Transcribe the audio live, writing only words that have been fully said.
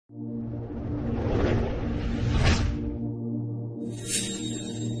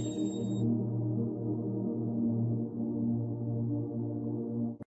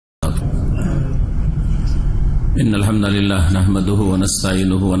إن الحمد لله نحمده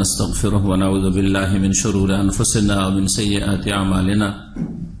ونستعينه ونستغفره ونعوذ بالله من شرور أنفسنا ومن سيئات أعمالنا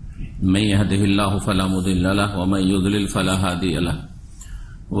من يهده الله فلا مضل له ومن يضلل فلا هادي له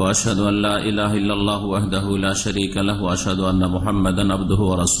وأشهد أن لا إله إلا الله وحده لا شريك له وأشهد أن محمدا عبده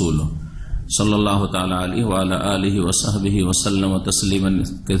ورسوله صلى الله تعالى عليه وعلى آله وصحبه وسلم تسليما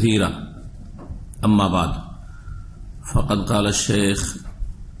كثيرا أما بعد فقد قال الشيخ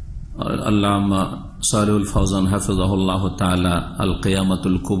العلامة صالح الفوزان حفظه الله تعالى القيامة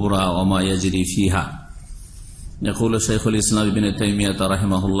الكبرى وما يجري فيها. يقول شيخ الإسلام ابن تيمية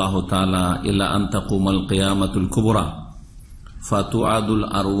رحمه الله تعالى إلى أن تقوم القيامة الكبرى فتعاد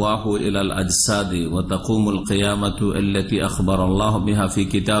الأرواح إلى الأجساد وتقوم القيامة التي أخبر الله بها في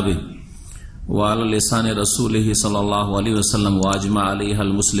كتابه وعلى لسان رسوله صلى الله عليه وسلم وأجمع عليها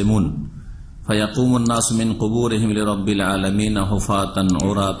المسلمون فيقوم الناس من قبورهم لرب العالمين حفاة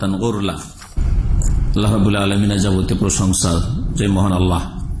عراة غرلا. আল্লাহ রাব্বুল আলামিনের যাবতীয় প্রশংসা যে মহান আল্লাহ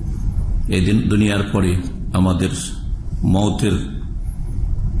এই দিন দুনিয়ার পরে আমাদের মওতের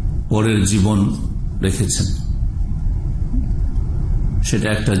পরের জীবন রেখেছেন, সেটা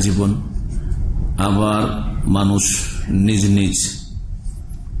একটা জীবন। আবার মানুষ নিজ নিজ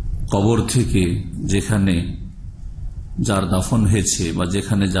কবর থেকে যেখানে যার দাফন হয়েছে বা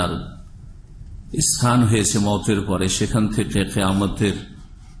যেখানে যার স্থান হয়েছে মওতের পরে সেখান থেকে কিয়ামতের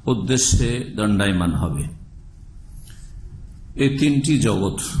উদ্দেশ্যে দণ্ডায়মান হবে। এই তিনটি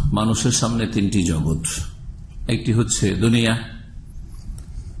জগৎ মানুষের সামনে, তিনটি জগৎ। একটি হচ্ছে দুনিয়া,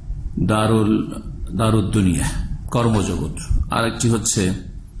 দারুল দুনিয়া কর্মজগৎ, আর একটি হচ্ছে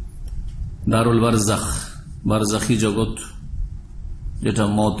দারুল বারজাখ বারজাখী জগৎ, যেটা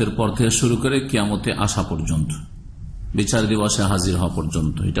মওতের পর থেকে শুরু করে কিয়ামতে আসা পর্যন্ত, বিচার দিবসে হাজির হওয়া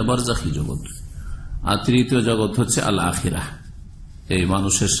পর্যন্ত, এটা বারজাখী জগৎ। আর তৃতীয় জগৎ হচ্ছে আল আখিরাহ। এই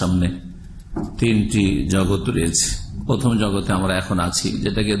মানুষের সামনে তিনটি জগৎ রয়েছে। প্রথম জগতে আমরা এখন আছি,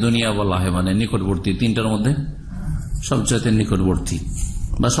 যেটাকে দুনিয়া বলা হয়, মানে নিকটবর্তী। তিনটার মধ্যে সবচাইতে নিকটবর্তী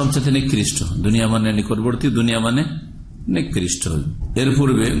বা সবচাইতে নিকৃষ্ট। দুনিয়া মানে নিকটবর্তী, দুনিয়া মানে নিকৃষ্ট। এর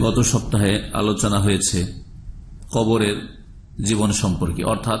পূর্বে গত সপ্তাহে আলোচনা হয়েছে কবরের জীবন সম্পর্কে,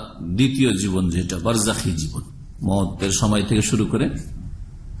 অর্থাৎ দ্বিতীয় জীবন, যেটা বারজাখী জীবন, মওতের সময় থেকে শুরু করে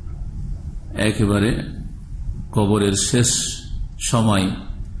একেবারে কবরের শেষ সময়,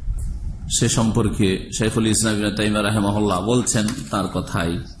 সে সম্পর্কে শাইখুল ইসলাম ইবনে তাইমিয়া রাহিমাহুল্লাহ বলছেন তার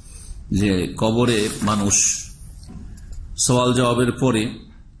কথাই, যে কবরে মানুষ সওয়াল জবাবের পরে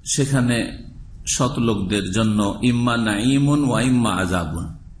সেখানে সৎ লোকদের জন্য ইম্মা নাঈমুন ওয়া ইম্মা আযাবুন,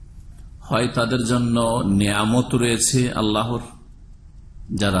 হয় তাদের জন্য নিয়ামত রয়েছে আল্লাহর,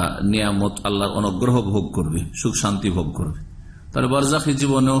 যারা নিয়ামত আল্লাহর অনুগ্রহ ভোগ করবে, সুখ শান্তি ভোগ করবে। তার বারজাখী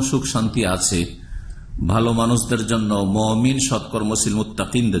জীবনেও সুখ শান্তি আছে ভালো মানুষদের জন্য, মুমিন সৎকর্মশীল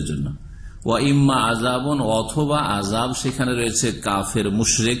মুত্তাকিনদের জন্য। ওয়া ইম্মা আযাবুন, অথবা আযাব সেখানে রয়েছে কাফের,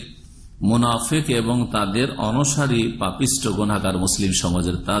 মুশরিক, মুনাফিক এবং তাদের অনুসারী পাপিষ্ঠ গুনাহগার মুসলিম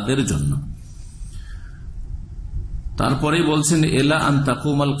সমাজের, তাদের জন্য। তারপরেই বলছেন ইলা আন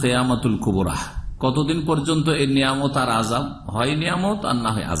তাকুমাল কিয়ামাতুল কুবরা, কতদিন পর্যন্ত এই নিয়ামত আর আযাব, হয় নিয়ামত আর না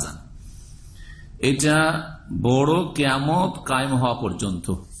হয় আযাব, এটা বড় কিয়ামত কায়েম হওয়া পর্যন্ত।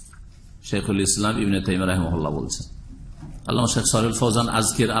 শেখুল ইসলাম ইবনে তাইমিয়া রাহিমাহুল্লাহ বলছেন। আল্লামা শেখ সালেহ ফৌজান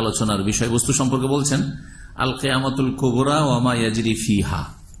আজকের আলোচনার বিষয়বস্তু সম্পর্কে বলছেন আল কিয়ামাতুল কুবরা ওয়া মা ইয়াজরি ফিহা,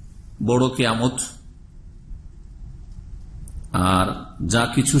 বড় কিয়ামত আর যা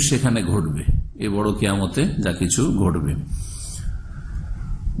কিছু সেখানে ঘটবে, এই বড় কিয়ামতে যা কিছু ঘটবে।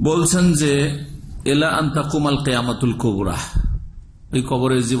 বলছেন যে ইলা আন তাকুমাল কিয়ামাতুল কুবরা, এই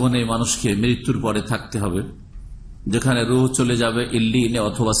কবরের জীবনে মানুষকে মৃত্যুর পরে থাকতে হবে, যেখানে রূহ চলে যাবে ইল্লিয়িনে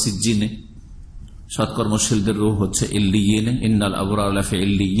অথবা সিজ্জিনে। সৎকর্মশীলদের রূহ হচ্ছে ইল্লিয়িনে, ইন্নাল আবরার লাফি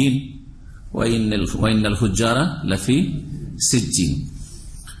ইল্লিয়িন ওয়া ইন্নাল ফুজ্জারা লাফি সিজ্জিন।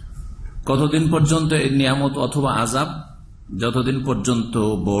 কতদিন পর্যন্ত এই নিয়ামত অথবা আযাব? যতদিন পর্যন্ত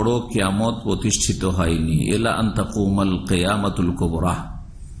বড় কিয়ামত প্রতিষ্ঠিত হয়নি। ইলা আন তাকুমাল কিয়ামাতুল কুবরা,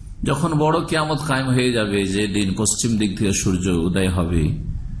 যখন বড় কিয়ামত কায়েম হয়ে যাবে, যে দিন পশ্চিম দিক থেকে সূর্য উদয় হবে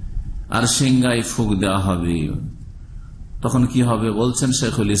আর সিংহায় ফুঁক দেওয়া হবে, তখন কি হবে? বলছেন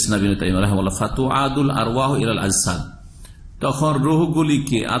শেখুল ইসলাম ইবনে তাইমিয়া রাহিমাহুল্লাহ, ফাতুআদুল আরওয়াহু ইলাল আজসাদ, তখন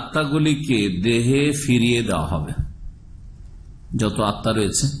রূহগুলিকে, আত্মাগুলিকে দেহে ফিরিয়ে দেওয়া হবে। যত আত্মা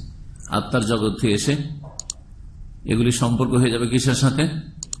রয়েছে আত্মার জগৎ থেকে এসে এগুলি সম্পর্ক হয়ে যাবে কিসের সাথে?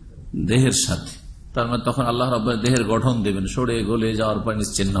 দেহের সাথে। তার মানে তখন আল্লাহ রাব্বুল দেহের গঠন দেবেন, সরে গলে যাওয়ার পর,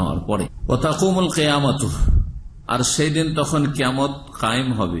 নিশ্চিহ্ন হওয়ার পরে। ওয়া তাকুমুল কিয়ামাতু, আর সেই দিন তখন কিয়ামত কায়েম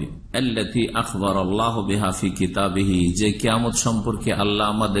হবে। আল্লাতী আখবারাল্লাহু বিহা ফি কিতাবিহি, যে কিয়ামত সম্পর্কে আল্লাহ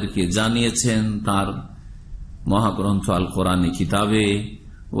আমাদেরকে জানিয়েছেন তার মহাগ্রন্থ আল কোরআন কিতাবে।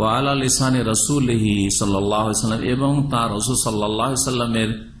 ওয়া আলা লিসানি রাসূলিহি সাল্লাল্লাহু আলাইহি ওয়াসাল্লাম, এবং তার রাসূল সাল্লাল্লাহু আলাইহি ওয়াসাল্লামের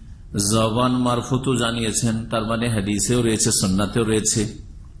জবান মারফুতও জানিয়েছেন, তার মানে হাদিসেও রয়েছে, সুন্নাতেও রয়েছে।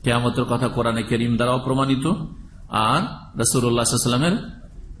 কিয়ামতের কথা কোরআনে কারীম দ্বারাও প্রমাণিত আর রাসূলুল্লাহ সাল্লাল্লাহু আলাইহি ওয়াসাল্লামের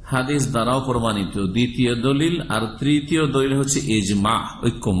হাদিস দ্বারাও প্রমাণিত। দ্বিতীয় দলিল আর তৃতীয় দলিল হচ্ছে ইজমা,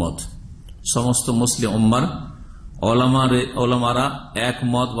 ঐক্যমত। সমস্ত মুসলিম উম্মার ওলামারা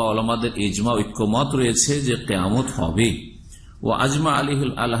একমত বা ওলামাদের ইজমা, ঐক্যমত রয়েছে যে কিয়ামত হবে। ওয়া আজমা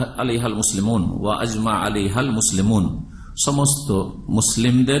আলাইহাল মুসলিমুন, ওয়া আজমা আলাইহাল মুসলিমুন, সমস্ত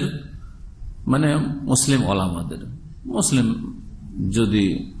মুসলিমদের মানে মুসলিম ওলামাদের। মুসলিম যদি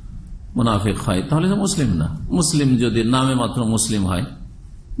মুনাফিক হয় তাহলে তো মুসলিম না, মুসলিম যদি নামে মাত্র মুসলিম হয়,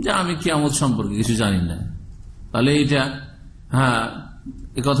 যে আমি কিয়ামত সম্পর্কে কিছু জানি না, তাহলে এটা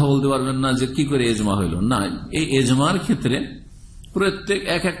এ কথা বলতে পারবেন না যে কি করে ইজমা হইল না। এই ইজমার ক্ষেত্রে প্রত্যেক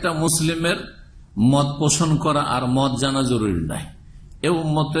একটা মুসলিমের মত পোষণ করা আর মত জানা জরুরি নাই। এ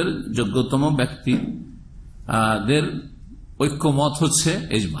উম্মতের যোগ্যতম ব্যক্তিদের ঐক্যমত হচ্ছে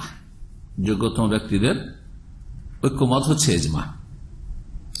ইজমা, যোগ্যতম ব্যক্তিদের ঐক্যমত হচ্ছে ইজমা।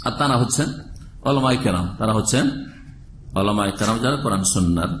 আর তারা হচ্ছেন উলামায়ে কেরাম, তারা হচ্ছেন উলামায়ে কেরাম যারা কোরআন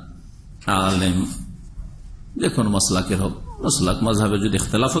সুন্নাহর আলেম, যে কোন মাসলাকের হোক, মাসলাক মাযহাবে যদি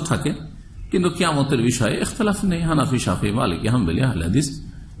ইখতিলাফও থাকে, কিন্তু কিয়ামতের বিষয়ে ইখতিলাফ নেই। হানাফি, শাফিঈ, মালিকি, হাম্বলি, আহলে হাদিস,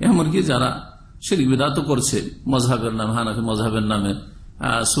 এমনকি যারা শিরক বিদআত করছে মাযহাবের নামে, হানাফি মাযহাবের নামে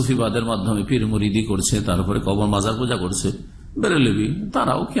সুফিবাদের মাধ্যমে পীর মুরিদি করছে, তারপরে কবর মাজার পূজা করছে, বেরেলভি,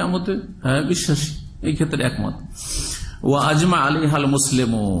 তারাও কিয়ামতে বিশ্বাসী, এই ক্ষেত্রে একমত। ওয়া আজমা আলাইহাল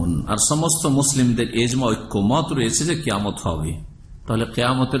মুসলিমুন, আর সমস্ত মুসলিমদের ইজমা, ঐক্যমত রয়েছে যে কিয়ামত হবে। তাহলে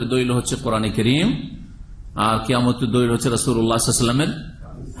কিয়ামতের দলিল হচ্ছে কোরআনে কারীম, আর কিয়ামতের দলিল হচ্ছে রাসূলুল্লাহ সাল্লাল্লাহু আলাইহি ওয়াসাল্লামের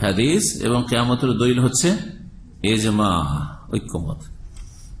হাদিস, এবং কিয়ামতের দলিল হচ্ছে ইজমা, ঐক্যমত।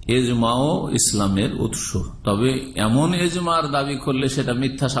 ইজমাও ইসলামের উৎস, তবে এমন ইজমার দাবি করলে সেটা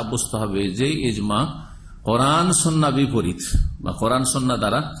মিথ্যা সাব্যস্ত হবে যে ইজমা কোরআন সুন্নাহ বিপরীত বা কোরআন সুন্নাহ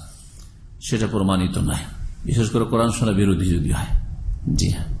দ্বারা সেটা প্রমাণিত নয়, বিশেষ করে কোরআন সুন্নাহ বিরোধী যদি হয়। জি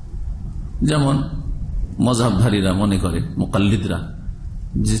হ্যাঁ, যেমন মযহাবধারীরা মনে করে, মুকাল্লিদরা,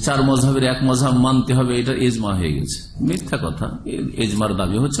 যে চার মযহাবের এক মযহাব মানতে হবে, এটা ইজমা হয়ে গেছে। মিথ্যা কথা, ইজমার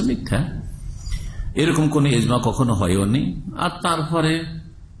দাবি হচ্ছে মিথ্যা। এরকম কোন ইজমা কখনো হয়ও নি। আর তারপরে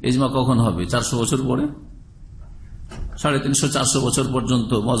ইজমা কখন হবে? 400 বছর পরে, 350-400 বছর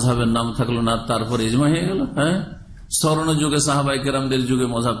পর্যন্ত মযহাবের নাম থাকলো না, তারপরে ইজমা হয়ে গেল। হ্যাঁ, স্বর্ণ যুগে সাহাবায়ে কেরামদের যুগে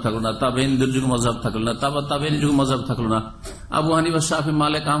মযহাব থাকলো না, তাবেঈনদের যুগে মযহাব থাকলো না, তাবেঈন যুগে মযহাব থাকলো না, আবু হানিফা, শাফি,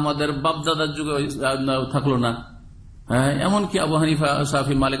 মালিক, আহমদের বাপদাদার যুগে থাকলো না। হ্যাঁ, এমনকি আবু হানিফা,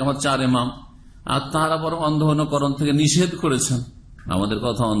 শাফি, মালিক, আহমদ 4 ইমাম, আর তারা বরং অন্ধকরণ থেকে নিষেধ করেছেন। আমাদের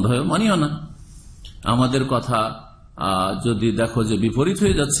কথা অন্ধ হয়ে মানিও না, আমাদের কথা যদি দেখো যে বিপরীত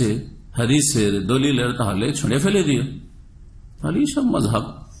হয়ে যাচ্ছে হাদিসের দলিলের, তাহলে ছুঁড়ে ফেলে দিও। তাহলে এইসব মযহাব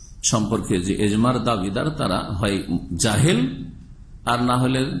সম্পর্কে যে ইজমার দাবিদার, তারা হয় জাহেল, আর না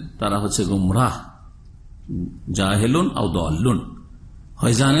হলে তারা হচ্ছে গুমরাহ, জাহেলুন আও দাল্লুন,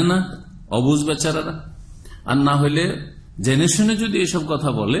 হয় জানে না, অবুঝ বেচারারা, আর না হলে জেনে শুনে যদি এসব কথা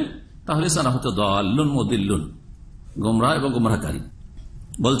বলে, তাহলে তারা হতো দাল্লুন মুদিল্লুন, গুমরাহ এবং গুমরাহকারী।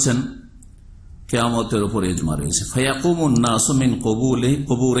 বলছেন কিয়ামতের উপর ইজমা রয়েছে। ফায়াকুমুন নাসু মিন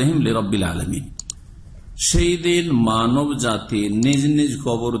কুবুরিহিম লিরাব্বিল আলামিন, সেই দিন মানব জাতি নিজ নিজ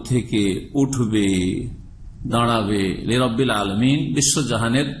কবর থেকে উঠবে, দাঁড়াবে, লিরাব্বিল আলামিন,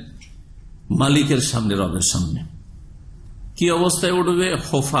 বিশ্বজাহানের মালিকের সামনে, রবের সামনে। কি অবস্থায় উঠবে?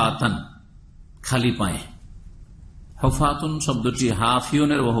 হুফাতান, খালি পায়ে। হুফাতুন শব্দটি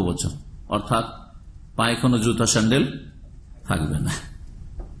হাফিয়নের বহুবচন, অর্থাৎ পায়ে কোনো জুতা স্যান্ডেল থাকবে না,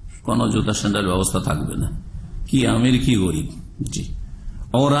 কোন জুতা স্যান্ডেল ব্যবস্থা থাকবে না। কি আমির কি গরিব। জি,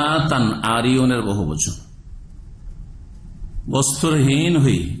 ওরাতান, আরিয়নের বহুবচন, বস্ত্রহীন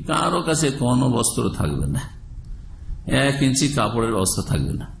হয়ে, কারো কাছে কোনো বস্ত্র থাকবে না, 1 ইঞ্চি কাপড়ের ব্যবস্থা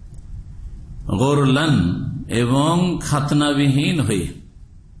থাকবে না। গরলান, এবং খাতনাবিহীন হয়ে,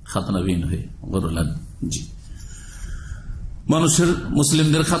 খাতনাবিহীন হয়ে, গরলান। জি, মানুষের,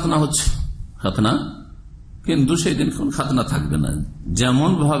 মুসলিমদের খাতনা হচ্ছে, খাতনা, কিন্তু সেই দিন কোন খাতনা থাকবে না।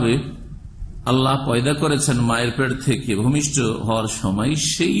 যেমন ভাবে আল্লাহ পয়দা করেছেন মায়ের পেট থেকে ভূমিষ্ঠ হওয়ার সময়,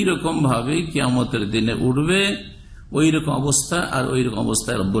 সেই রকম ভাবে কিয়ামতের দিনে উঠবে, ওই রকম অবস্থা, আর ওই রকম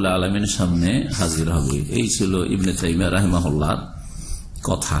অবস্থায় রব্বুল আলামিনের সামনে হাজির হবে। এই ছিল ইবনে তাইমিয়া রাহিমাহুল্লাহর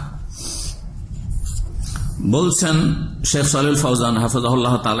কথা। বলছেন শেখ সালেহ ফাউজান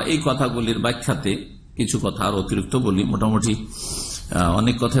হাফিজাহুল্লাহ তাআলা, এই কথাগুলির ব্যাখ্যাতে কিছু কথা আর অতিরিক্ত বলি, মোটামুটি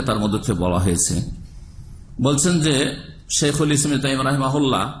অনেক কথা তার মধ্যে বলা হয়েছে। বলছেন যে শেখুল ইসলাম ইবনে তাইমিয়া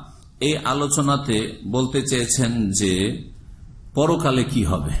রাহিমাহুল্লাহ এই আলোচনাতে বলতে চেয়েছেন যে পরকালে কি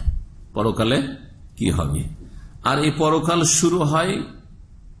হবে, পরকালে কি হবে। আর এই পরকাল শুরু হয়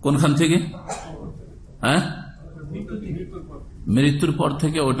কোনখান থেকে? হ্যাঁ, মৃত্যুর পর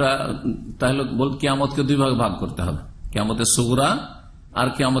থেকে। ওটা তাহলে কিয়ামতকে দুই ভাগে ভাগ করতে হবে, কিয়ামতের সুগরা আর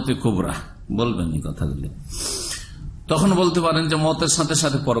কিয়ামতের কুবরা। বলবেন এই কথাগুলি, তখন বলতে পারেন যে মতের সাথে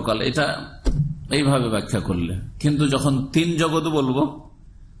সাথে পরকাল, এটা এইভাবে ব্যাখ্যা করলে। কিন্তু যখন তিন জগৎ বলবো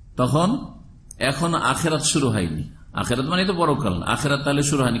তখন এখন আখেরাত শুরু হয়নি। আখেরাত মানে তো পরকাল, আখেরাত তাহলে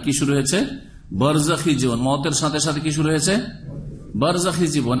শুরু হয়নি। কি শুরু হয়েছে? বারজাখী জীবন। মতের সাথে সাথে কি শুরু হয়েছে? বারজাখী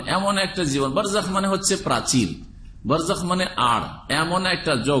জীবন। এমন একটা জীবন, বারজাখ মানে হচ্ছে প্রাচীর, বারজাখ মানে আড়, এমন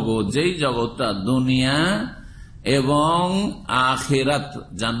একটা জগৎ যেই জগৎটা দুনিয়া এবং আখেরাত,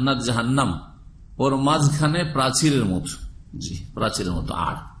 জান্নাত জাহান্নাম, ওর মাঝখানে প্রাচীরের মতো। জি, প্রাচীরের মতো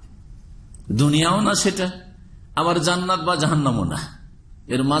আড়। দুনিয়াও না সেটা, আবার জান্নাত বা জাহান্নামও না,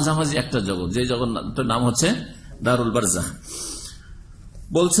 এর মাঝামাঝি একটা জগৎ, যে জগৎটার নাম হচ্ছে দারুল বারজাখ।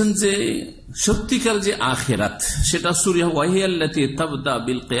 বলছেন যে সত্যিকার যে আখেরাত সেটা শুরু হবে ওয়াহিয়াল্লাতী তাবদা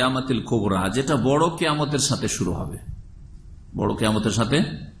বিল কিয়ামাতিল কুবরা, যেটা বড় কিয়ামতের সাথে শুরু হবে, বড় কিয়ামতের সাথে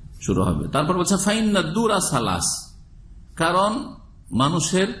শুরু হবে। তারপর বলছে ফাইন্না দুরা সালাস, কারণ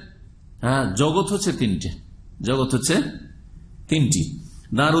মানুষের জগৎ হচ্ছে তিনটে, জগৎ হচ্ছে তিনটি।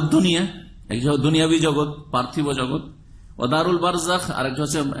 দারুদ দুনিয়া, একটা দুনিয়াবী জগৎ, পার্থিব জগৎ, ও দারুল বারজাখ, আর একটা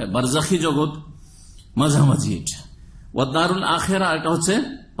হচ্ছে বারজাখী জগৎ, মাঝামাঝি এটা। ও দারুল আখেরা, এটা হচ্ছে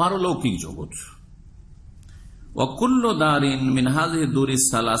পারলৌকিক জগৎ। ওয়াকুল্লু দারিন মিন হাযিহি দুরিস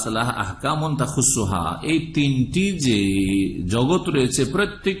সালাসালাহ আহকামুন তাখুসুহা, এই তিনটি যে জগৎ রয়েছে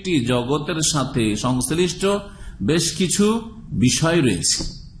প্রত্যেকটি জগতের সাথে সংশ্লিষ্ট বেশ কিছু বিষয় রয়েছে,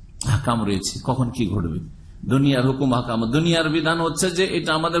 আহকাম রয়েছে, কখন কি ঘটবে। দুনিয়ার হুকুম আহকাম, দুনিয়ার বিধান হচ্ছে যে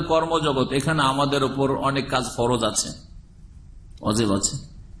এটা আমাদের কর্মজগৎ, এখানে আমাদের উপর অনেক কাজ ফরজ আছে, ওয়াজিব আছে,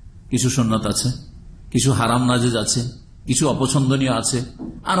 কিছু সুন্নাত আছে, কিছু হারাম নাজেজ আছে, কিছু অপছন্দনীয় আছে,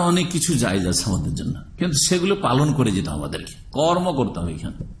 আর অনেক কিছু জায়েজ আছে আমাদের জন্য, কিন্তু সেগুলো পালন করে যেতে আমাদেরকে, কর্ম করতে হবে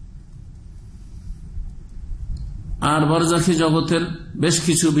এখানে। আর বারজাখী জগতের বেশ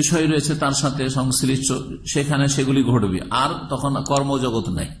কিছু বিষয় রয়েছে তার সাথে সংশ্লিষ্ট, সেখানে সেগুলি ঘটবে। আর তখন কর্মজগৎ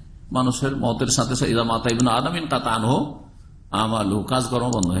নাই, মানুষের মতের সাথে ইদা মাতা ইবনে আদমিন কাতানহু আমালু, কাজকর্ম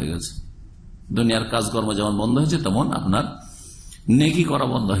বন্ধ হয়ে গেছে। দুনিয়ার কাজকর্ম যেমন বন্ধ হয়েছে, তেমন আপনার নেকি করা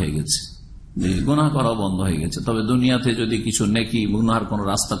বন্ধ হয়ে গেছে, গুনাহ করা বন্ধ হয়ে গেছে। তবে দুনিয়াতে যদি কিছু নেকি গুনাহের কোন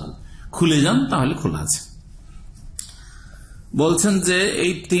রাস্তা খুলে যান তাহলে খোলা আছে। বলছেন যে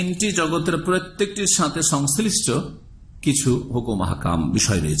এই তিনটি জগতের প্রত্যেকটির সাথে সংশ্লিষ্ট কিছু হুকুম আহকাম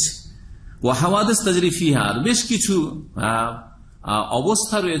বিষয় রয়েছে। ওয়াহাওয়াদিস তাজরি ফিহা, বেশ কিছু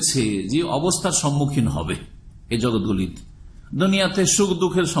অবস্থা রয়েছে যে অবস্থার সম্মুখীন হবে এই জগৎগুলিতে। দুনিয়াতে সুখ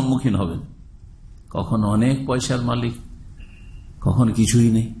দুঃখের সম্মুখীন হবে, কখনো অনেক পয়সার মালিক, কখনো কিছুই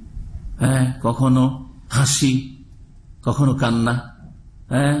নেই, হ্যাঁ, কখনো হাসি, কখনো কান্না,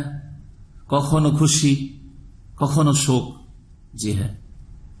 হ্যাঁ, কখনো খুশি, কখনো শোক, জি হ্যাঁ,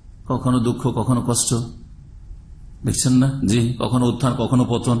 কখনো দুঃখ, কখনো কষ্ট, দেখছেন না? জি, কখনো উত্থান, কখনো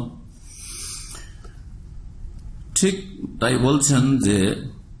পতন। ঠিক তাই বলছেন যে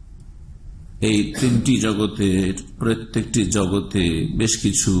এই তিনটি জগতের প্রত্যেকটি জগতে বেশ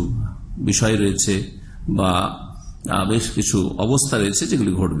কিছু বিষয় রয়েছে বা বেশ কিছু অবস্থা রয়েছে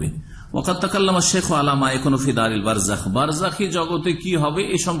যেগুলি ঘটবে। ওয়াকাদ তাকাল্লামা শেখ আলামা এখনো ফি দারিল বারজাখ, বারজাখী জগতে কি হবে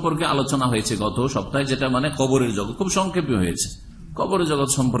এই সম্পর্কে আলোচনা হয়েছে গত সপ্তাহে, যেটা মানে কবরের জগৎ, খুব সংক্ষেপে হয়েছে। কবরের জগৎ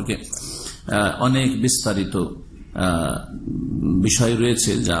সম্পর্কে অনেক বিস্তারিত বিষয়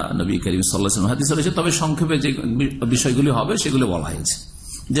রয়েছে যা নবী করিম সাল্লাল্লাহু আলাইহি ওয়াসাল্লাম হাদিসে রয়েছে, তবে সংক্ষেপে যে বিষয়গুলি হবে সেগুলো বলা হয়েছে,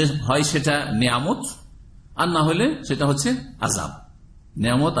 যে হয় সেটা নিয়ামত আর না হলে সেটা হচ্ছে আযাব,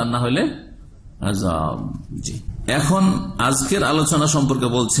 নিয়ামত আর না হলে আযাব। জি, এখন আজকের আলোচনা সম্পর্কে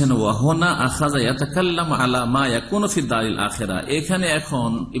বলছেন ওয়াহনা আখাযা ইয়াতাকাল্লামু আলা মা ইয়াকুনু ফি দারিল আখিরা। এখানে এখন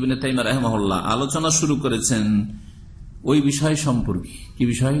ইবনে তাইমিয়া রাহিমাহুল্লাহ আলোচনা শুরু করেছেন ওই বিষয় সম্পর্কে। কি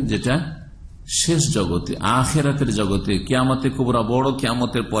বিষয়? যেটা শেষ জগতে, আখিরাতের জগতে, কিয়ামতে কুবরা, বড়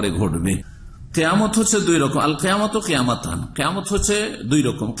কিয়ামতের পরে ঘটবে। কিয়ামত হচ্ছে দুই রকম, আল কিয়ামত ও কিয়ামাতান। কিয়ামত হচ্ছে দুই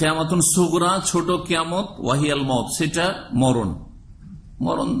রকম, কিয়ামাতুন সুগরা ছোট কিয়ামত, ওয়াহিয়াল মউত সেটা মরণ,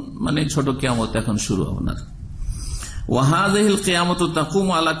 মরণ মানে ছোট কিয়ামত এখন শুরু হবে না। ওয়াহাদিহিল কিয়ামাতু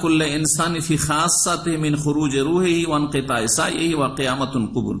তাকুমু আলা কুল্লি ইনসানি ফি খাসাতিহি মিন খুরুজি রূহিহি ওয়া ইনকিতাই সাইহি ওয়া কিয়ামাতুন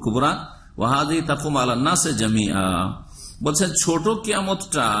কুবরা ওয়াহাদিহি তাকুমু আলা নাস জামিআ। বলছেন ছোট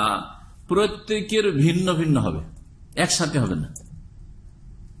কিয়ামতটা প্রত্যেকের ভিন্ন ভিন্ন হবে, একসাথে হবে না।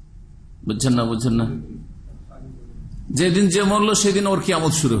 বুঝছেন না? বুঝছেন না? যেদিন যে মরলো সেদিন ওর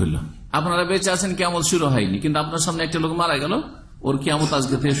কিয়ামত শুরু হলো। আপনারা বেঁচে আছেন, কিয়ামত শুরু হয়নি, কিন্তু আপনার সামনে একটা লোক মারা গেল, ওর কিয়ামত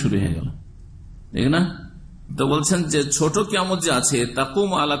আজকে থেকে শুরু হয়ে গেল, ঠিক না? তো বলছেন যে ছোট কিয়ামত যে আছে তাকুম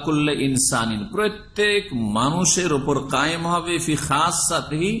আলা কুল্লি ইনসানিন, প্রত্যেক মানুষের উপর কায়েম হবে ফি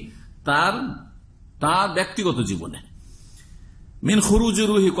খাসাতিহি, তার ব্যক্তিগত জীবনে, মিন খুরুজ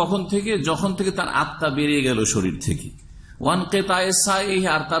রুহি, কখন থেকে? যখন থেকে তার আত্মা বেরিয়ে গেল শরীর থেকে। ওয়ানকিতায়ে সাইহি,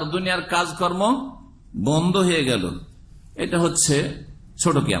 আর তার দুনিয়ার কাজকর্ম বন্ধ হয়ে গেল। এটা হচ্ছে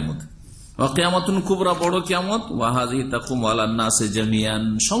ছোট কিয়ামত। কিয়ামতুন কুবরা, বড় কিয়ামত। ওয়াহাযিহি তাকুমু আলান নাসি জামিয়ান,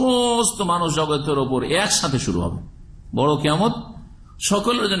 সমস্ত মানুষ জগতের ওপর একসাথে শুরু হবে। বড় কিয়ামত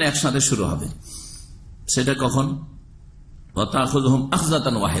সকলের জন্য একসাথে শুরু হবে। সেটা কখন? ওয়াতাখুযুহুম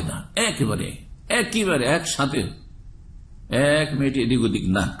আখযাতান ওয়াহিদা, একেবারে একসাথে, এক মিনিট এদিক ওদিক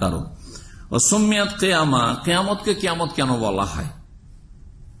না কারো। ওয়াসুম্মিয়াত কিয়ামা, কিয়ামতকে কিয়ামত কেন বলা হয়?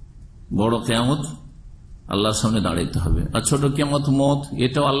 বড় কিয়ামত আল্লাহর সামনে দাঁড়াইতে হবে, আর ছোট কিয়ামত মত,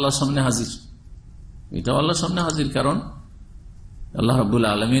 এটাও আল্লাহর সামনে হাজির। কারণ আল্লাহ রাব্বুল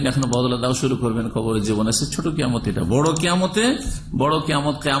আলামিন এখন বদলা দাও শুরু করবেন কবরের জীবনে। সে ছোট কিয়ামত, এটা বড়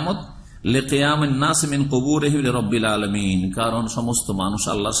কিয়ামত লিকিয়ামিন নাস মিন কুবুরিহি লিরাব্বিল আলামিন, কারণ সমস্ত মানুষ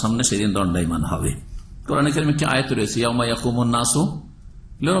আল্লাহর সামনে সেদিন দণ্ডায়মান হবে। কোরআনে কারিমে একটি আয়াত রয়েছে, ইয়াউমা ইয়াকুমুন নাসু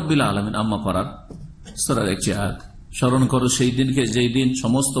লিরাব্বিল আলামিন, আম্মা পারার সূরার একটি আয়াত। স্মরণ করো সেই দিনকে, যেই দিন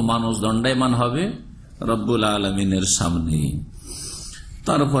সমস্ত মানুষ দণ্ডায়মান হবে রব্বুল আলামিনের সামনে।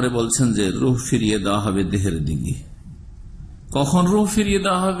 তারপরে বলছেন যে রূহ ফিরিয়ে দেওয়া হবে দেহের দিকে। কখন রূহ ফিরিয়ে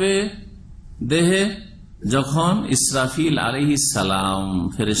দেওয়া হবে দেহে? যখন ইসরাফিল আলাইহিস সালাম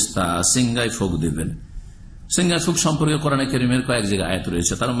ফেরেশতা সিংগায় ফুঁক দেবেন। সিংগায় ফুঁক সম্পর্কে কোরআনে কারীমের কয়েক জায়গায় আয়াত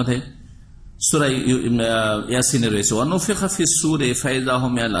রয়েছে, তার মধ্যে সূরা ইয়াসিনে রয়েছে, ওয়ানুফিখা ফিস সূরি ফাইযা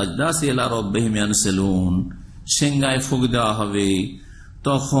হুম মিনাল আজদাসি ইলা রাব্বিহিম ইয়ানসিলুন। সিংগায় ফুঁক দেওয়া হবে,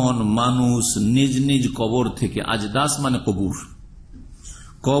 তখন মানুষ নিজ নিজ কবর থেকে, আজদাস মানে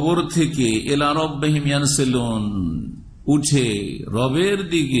কবর থেকে, ইলা রাব্বিহিম ইয়ানসিলুন উঠে রবের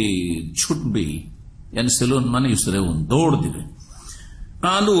দিকে ছুটবে। ইয়ানসিলুন মানে ইউসরাউন, দৌড় দিবে।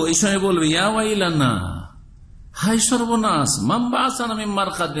 কালু, এই সময় বলবে, ইয়া ওয়াইলানা, হায় সর্বনাশ, মান বা'সানা মিন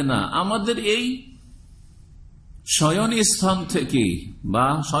মারকাদিনা, আমাদের এই শয়ন স্থান থেকে বা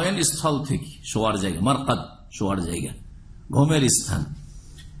শয়ন স্থল থেকে, শোয়ার জায়গা, মারকাদ শোয়ার জায়গা, ঘুমের স্থান,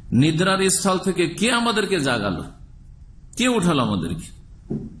 নিদ্রার স্থল থেকে কে আমাদেরকে জাগালো, কে উঠালো আমাদেরকে?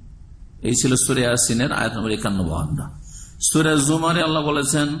 এই ছিল সূরা ইয়াসিনের আয়াত নম্বর 51-52। সূরা জুমারে আল্লাহ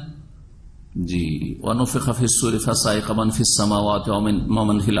বলেছেন, জি, ওয়ানুফিখা ফিস সূরি ফাসাইকা মান ফিস সামাওয়াতি ওয়া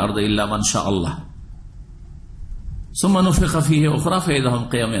মান ফিল আরদি ইল্লা মান শাআল্লাহ সুম্মা নুফিখা ফীহি উখরা ফাইযা হুম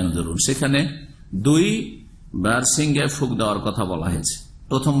কিয়ামুন ইয়ানজুরুন। সেখানে দুইবার সিংহায় ফুঁক দেওয়ার কথা বলা হয়েছে।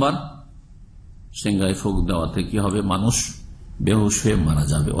 প্রথমবার সিংহায় ফুঁক দেওয়াতে কি হবে? মানুষ বেহুশ হয়ে মারা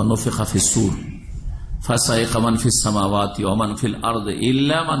যাবে। ওয়ানুফিখা ফিস সূর ফাসাইকা মান ফিস সামাওয়াতি ওয়া মান ফিল আরদি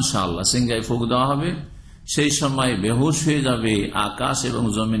ইল্লা মান শাআল্লাহ, সিংহায় ফুঁক দেওয়া হবে, সেই সময় বেহুশ হয়ে যাবে আকাশ এবং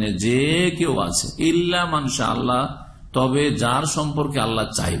জমিনে যে কেউ আছে, ইল্লা মান শাআল্লাহ, তবে যার সম্পর্কে আল্লাহ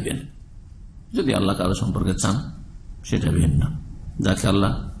চাইবেন। যদি আল্লাহ কারো সম্পর্কে চান সেটা ভিন্ন, যাকে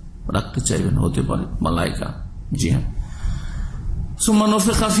আল্লাহ রাখতে চাইবেন হতে পারে মালাইকা। জি হ্যাঁ। সুম্মা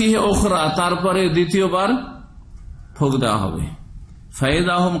নুফিখা ফীহি উখরা, তারপরে দ্বিতীয়বার ফুঁক দেওয়া হবে।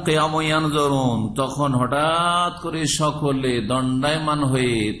 ফাইযা হুম কিয়ামুন ইয়ানজুরুন, তখন হঠাৎ করে সকলে দণ্ডায়মান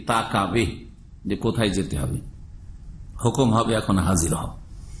হয়ে তাকাবে যে কোথায় যেতে হবে। হুকুম হবে এখন হাজির হও।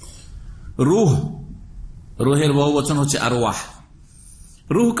 রূহ, রূহের বহু বচন হচ্ছে আরওয়াহ।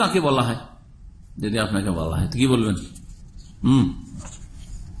 রূহ কাকে বলা হয়? যদি আপনাকে বলা হয় কি বলবেন?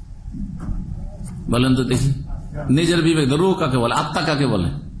 বলেন তো দেখি, নিজের বিবেক। রূহ কাকে বলে? আত্মা কাকে বলে?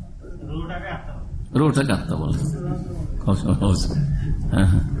 রূহটাকে আত্মা বলে।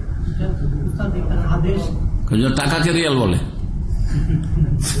 টাকাকে রিয়াল বলে,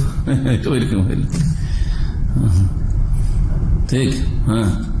 ঠিক? হ্যাঁ,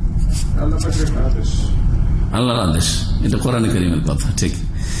 আল্লাহর আদেশ, এটা কোরআন কারীমের কথা, ঠিক।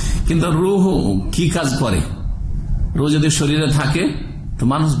 কিন্তু রূহ কি কাজ করে? রূহ যদি শরীরে থাকে তো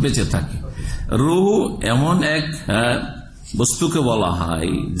মানুষ বেঁচে থাকে। রূহ এমন এক বস্তুকে বলা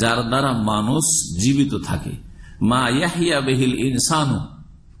হয় যার দ্বারা মানুষ জীবিত থাকে। মা ইয়াহিয়া বিহিল ইনসানু,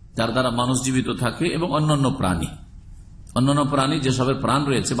 যার দ্বারা মানুষ জীবিত থাকে, এবং অন্যান্য প্রাণী যেসবের প্রাণ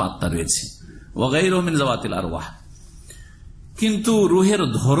রয়েছে বা আত্মা রয়েছে। ওয়াগাইরু মিন যাওয়াতিল আরওয়াহ। কিন্তু রুহের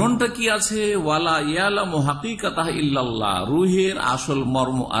ধরনটা কি আছে? ওয়ালা ইয়ালামু হাকিকাতাহা ইল্লাল্লাহ, রুহের আসল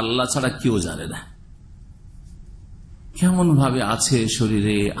মর্ম আল্লাহ ছাড়া কেউ জানে না। কেমন ভাবে আছে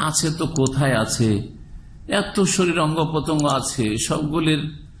শরীরে, আছে তো কোথায় আছে? এত শরীর অঙ্গ প্রত্যঙ্গ আছে, সবগুলির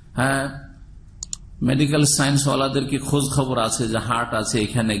মেডিকেল সায়েন্স ওয়ালাদের কি খোঁজ খবর আছে যে হার্ট আছে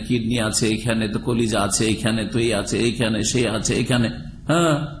এখানে, কিডনি আছে এখানে, তো কলিজা আছে এখানে, তো এই আছে এইখানে, সে আছে এখানে,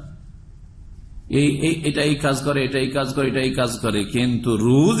 হ্যাঁ এটা এই কাজ করে, এটা এই কাজ করে, এটা এই কাজ করে। কিন্তু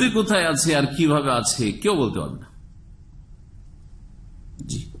রূহ যে কোথায় আছে আর কিভাবে আছে কেউ বলতে পারবে না।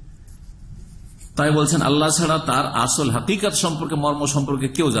 জি, তাই বলছেন আল্লাহ ছাড়া তার আসল হাকিকত সম্পর্কে, মর্ম সম্পর্কে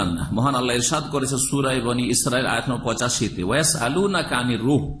কেউ জানে না। মহান আল্লাহ ইরশাদ করেছে সূরা বনী ইসরাইল আয়াত নম্বর 85-তে, ওয়াসআলুনাকা আনির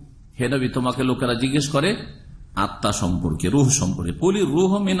রূহ, হে নবী তোমাকে লোকেরা জিজ্ঞেস করে আত্মা সম্পর্কে, রূহ সম্পর্কে। কুলি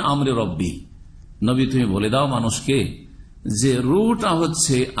রূহ মিন আমরি রব্বি, নবী তুমি বলে দাও মানুষকে যে রূহটা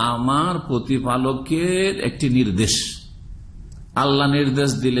হচ্ছে আমার প্রতিপালকের একটি নির্দেশ। আল্লাহ নির্দেশ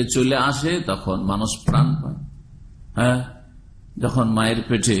দিলে চলে আসে, তখন মানুষ প্রাণ পায়। হ্যাঁ, যখন মায়ের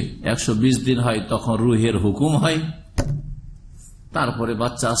পেটে 120 দিন হয় তখন রুহের হুকুম হয়, তারপরে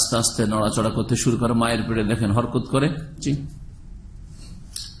বাচ্চা আস্তে আস্তে নড়াচড়া করতে শুরু করে, মায়ের পেটে দেখেন হরকত করে।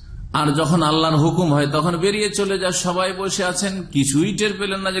 আর যখন আল্লাহর হুকুম হয় তখন বেরিয়ে চলে যায়। সবাই বসে আছেন, কিছুই টের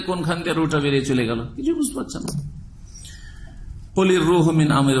পেলেন না যে কোনখান দিয়ে রুহটা বেরিয়ে চলে গেল, কিছু বুঝতে পারছেন না। কুলির রূহ মিন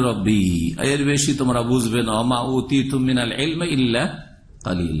আমরি রব্বি, এর বেশি তোমরা বুঝবে না। মা উতীতুম মিনাল ইলমি ইল্লা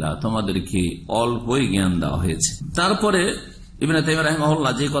কালিলা, তোমাদেরকে অল্পই জ্ঞান দেওয়া হয়েছে। তারপরে ইবনে তাইমিয়া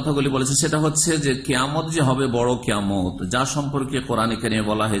রাহিমাহুল্লাহ যে কথাগুলি বলেছে সেটা হচ্ছে যে কিয়ামত যে হবে, বড় কিয়ামত, যা সম্পর্কে কোরআনে কারিমে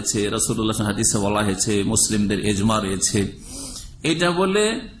বলা হয়েছে, রাসূলুল্লাহ হাদিসে বলা হয়েছে, মুসলিমদের ইজমা রয়েছে, এটা বলে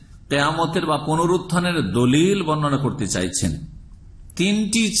কিয়ামতের বা পুনরুত্থানের দলিল বর্ণনা করতে চাইছেন।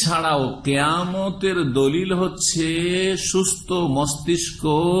 তিনটি ছাড়াও কিয়ামতের দলিল হচ্ছে সুস্থ মস্তিষ্ক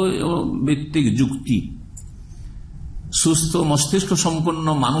ভিত্তিক যুক্তি, সুস্থ মস্তিষ্ক সম্পন্ন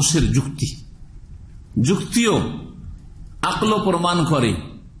মানুষের যুক্তিও আকল প্রমাণ করে।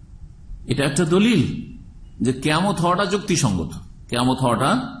 এটা একটা দলিল যে কিয়ামত হওয়াটা যুক্তিসঙ্গত, কিয়ামত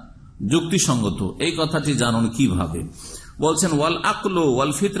হওয়াটা যুক্তিসঙ্গত। এই কথাটি জানুন কিভাবে। বলছেন ওয়াল আকলু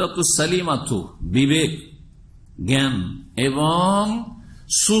ওয়াল ফিতরাতুস সালিমাতু, বিবেক, জ্ঞান এবং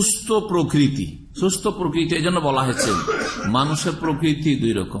সুস্থ প্রকৃতি। সুস্থ প্রকৃতি এই জন্য বলা হয়েছে মানুষের প্রকৃতি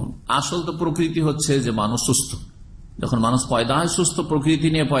দুই রকম। আসল তো প্রকৃতি হচ্ছে যে মানুষ সুস্থ, যখন মানুষ পয়দা হয় সুস্থ প্রকৃতি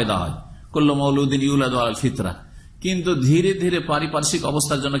নিয়ে পয়দা হয়, কুল্লু মাউলুদিন ইউলাদু আলাল ফিতরা। কিন্তু ধীরে ধীরে পারিপার্শ্বিক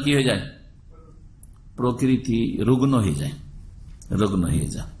অবস্থার জন্য কি হয়ে যায়, প্রকৃতি রুগ্ন হয়ে যায়, রুগ্ন হয়ে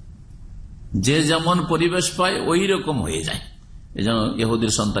যায়। যে যেমন পরিবেশ পায় ওই রকম হয়ে যায়। এই জন্য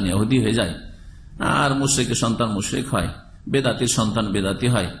ইহুদির সন্তান ইহুদি হয়ে যায়, আর মুশরিকের সন্তান মুশরিক হয়, বেদাতির সন্তান বেদাতি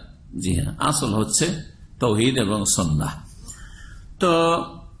হয়। জি হ্যাঁ, আসল হচ্ছে তাওহীদ এবং সুন্নাহ। তো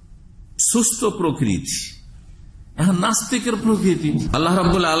সুস্থ প্রকৃতি, এখন নাস্তিকের প্রকৃতি। আল্লাহ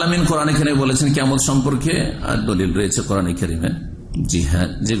রাব্বুল আলামিন কোরআনে কারিমে বলেছেন কিয়ামত সম্পর্কে, আর দলিল রয়েছে কোরআনে কারিমে। জি হ্যাঁ,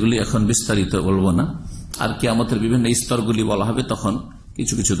 যেগুলি এখন বিস্তারিত বলবো না, আর কিয়ামতের বিভিন্ন স্তরগুলি বলা হবে তখন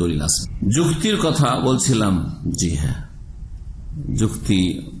কিছু কিছু দলিল আছে। যুক্তির কথা বলছিলাম। জি হ্যাঁ, যুক্তি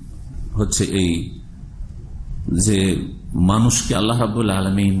হচ্ছে এই যে মানুষকে আল্লাহ রাব্বুল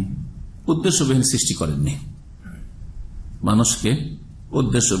আলামিন উদ্দেশ্যবিহীন সৃষ্টি করেননি, মানুষকে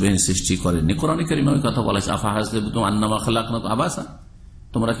উদ্দেশ্যবিহীন সৃষ্টি করেননি। কোরআনে কারিমে ওই কথা বলা আছে, আফাহাসিবতুম আন্নামা খালাকনাকুম আবাসা,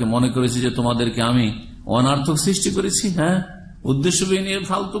 তোমরা কি মনে করেছি যে তোমাদেরকে আমি অনার্থক সৃষ্টি করেছি? হ্যাঁ, উদ্দেশ্যবিহীন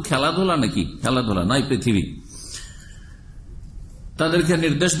ফালতু খেলাধুলা নাকি? খেলাধুলা নাই পৃথিবী। তাদেরকে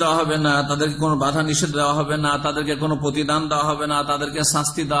নির্দেশ দেওয়া হবে না, তাদেরকে কোনো বাধা নিষেধ দেওয়া হবে না, তাদেরকে কোনো প্রতিদান দেওয়া হবে না, তাদেরকে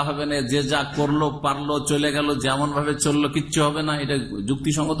শাস্তি দেওয়া হবে না। যে যা করলো পারলো চলে গেল, যেমন ভাবে চললো কিচ্ছু হবে না। এটা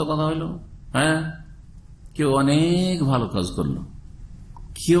যুক্তিসঙ্গত কথা হইল? হ্যাঁ, কেউ অনেক ভালো কাজ করলো,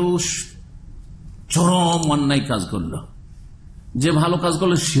 কেউ চরম অন্যায় কাজ করলো। যে ভালো কাজ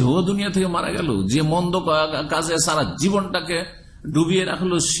করলো সেও দুনিয়া থেকে মারা গেল, যে মন্দ কাজে সারা জীবনটাকে ডুবিয়ে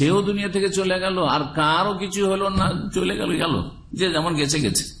রাখলো সেও দুনিয়া থেকে চলে গেল, আর কারো কিছু হলো না, চলে গেল, যে যেমন গেছে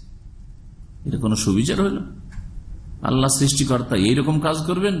গেছে। এটা কোনো সুবিচার হইল? আল্লাহ সৃষ্টিকর্তা এইরকম কাজ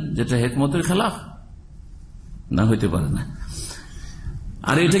করবেন যেটা হিকমতের খেলাফ? না, হইতে পারে না।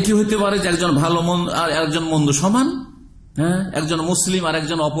 আর এটা কি হইতে পারে যে একজন ভালো আর একজন মন্দ সমান? হ্যাঁ, একজন মুসলিম আর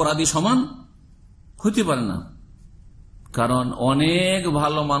একজন অপরাধী সমান? হইতে পারে না। কারণ অনেক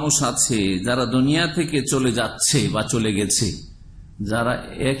ভালো মানুষ আছে যারা দুনিয়া থেকে চলে যাচ্ছে বা চলে গেছে, যারা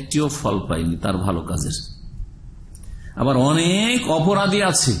একটিও ফল পায়নি তার ভালো কাজের। আবার অনেক অপরাধী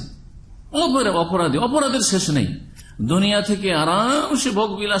আছে, অপরাধের শেষ নেই, দুনিয়া থেকে আরামসে ভোগ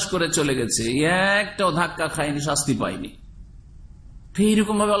বিলাস করে চলে গেছে, একটাও ধাক্কা খায়নি, শাস্তি পায়নি।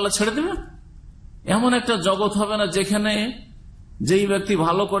 এইরকম ভাবে আল্লাহ ছেড়ে দেবে? এমন একটা জগৎ হবে না যেখানে যেই ব্যক্তি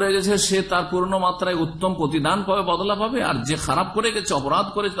ভালো করে গেছে সে তার পূর্ণ মাত্রায় উত্তম প্রতিদান পাবে, বদলা পাবে, আর যে খারাপ করে গেছে, অপরাধ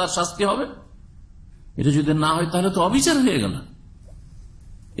করে তার শাস্তি হবে? এটা যদি না হয় তাহলে তো অবিচার হয়ে গেল।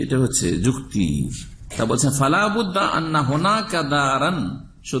 এটা হচ্ছে যুক্তি। তা বলছেন ফালাবুদ্দা আন্না হুনাকা দারান,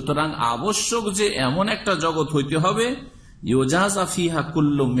 সুতরাং আবশ্যক যে এমন একটা জগৎ হইতে হবে ইউজাযা ফিহা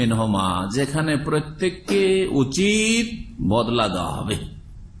কুল্লু মিনহুমা, যেখানে প্রত্যেককে উচিত বদলা দেওয়া হবে,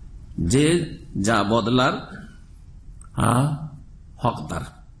 যে যা বদলার হকদার।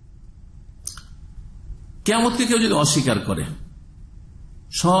 কিয়ামতকে কেউ যদি অস্বীকার করে,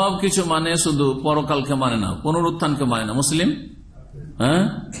 সবকিছু মানে শুধু পরকালকে মানে না, পুনরুত্থানকে মানে না, মুসলিম? হ্যাঁ,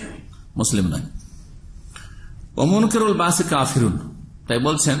 মুসলিম নয়। মুনকিরুল বাসি কাফিরুন। তাই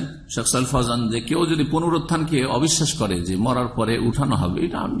বলছেন শেখ সালেহ ফৌজান যে কেউ যদি পুনরুত্থানকে অবিশ্বাস করে, যে মরার পরে উঠানো হবে,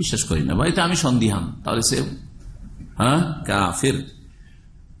 এটা আমি বিশ্বাস করি না বা এটা আমি সন্দিহান, তাহলে সে কাফির।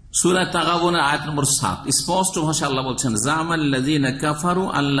 সূরা তাগাবুনের আয়াত নম্বর 7 স্পষ্ট ভাষা আল্লাহ বলছেন, জামাল্লাযীনা কাফারু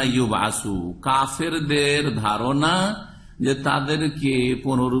আল্লা ইউবআসু, কাফেরদের ধারণা যে তাদেরকে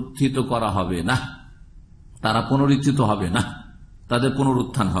পুনরুত্থিত করা হবে না, তারা পুনরুত্থিত হবে না, তাদের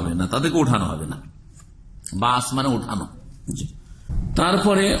পুনরুত্থান হবে না, তাদেরকে উঠানো হবে না। বাস মানে উঠানো।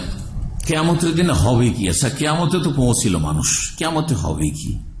 তারপরে কিয়ামতের দিনে হবে কি? আচ্ছা, কিয়ামতে তো পৌঁছিল মানুষ, কিয়ামতে হবে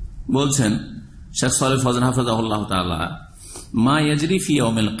কি? বলছেন শেখ সালেহ ফৌজান হাফিজাহুল্লাহ তাআলা, মা ইয়াজরি ফি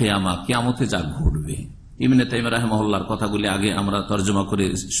ইয়াউমিল কিয়ামা, কিয়ামতে যা ঘটবে। ইবনে তাইমিয়া রাহিমাহুল্লাহর কথাগুলি আগে আমরা তরজমা করে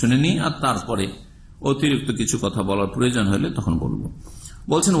শুনে নিই, আর তারপরে অতিরিক্ত কিছু কথা বলার প্রয়োজন হলে তখন বলবো।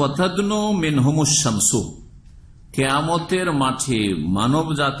 বলছেন ওয়াতাদনু মিনহুমুশ শামসু, কিয়ামতের মাঠে মানব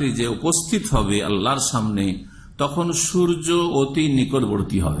জাতি যে উপস্থিত হবে আল্লাহর সামনে, তখন সূর্য অতি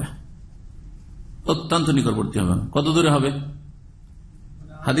নিকটবর্তী হবে, অত্যন্ত নিকটবর্তী হবে। কত দূরে হবে?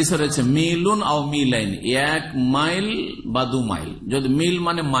 হাদিসে রয়েছে মিলুন আও মিলাইন, 1 মাইল বা 2 মাইল। যদি মিল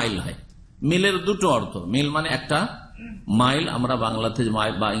মানে মাইল হয়, মিলের দুটো অর্থ। মিল মানে একটা মাইল, আমরা বাংলাতে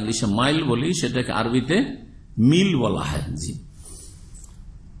বা ইংলিশে মাইল বলি, সেটাকে আরবিতে মিল বলা হয়। জি,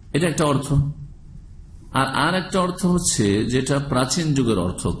 এটা একটা অর্থ। আর একটা অর্থ হচ্ছে যেটা প্রাচীন যুগের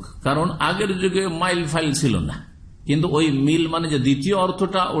অর্থ, কারণ আগের যুগে মাইল ফাইল ছিল না, কিন্তু ওই মিল মানে যে দ্বিতীয়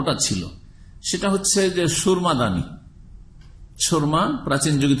অর্থটা ওটা ছিল, সেটা হচ্ছে যে সুরমাদানি। সুরমা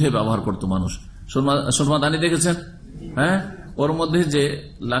প্রাচীন যুগ থেকে ব্যবহার করতো মানুষ। সুরমাদানি দেখেছেন? হ্যাঁ, ওর মধ্যে যে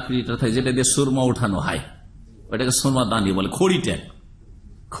লাকড়িটা থাকে, যেটা দিয়ে সুরমা উঠানো হয়, ওটাকে সুরমাদানি বলে।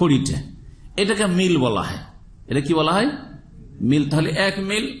 খড়িটা এটাকে মিল বলা হয়। এটা কি বলা হয়? মিল। তাহলে 1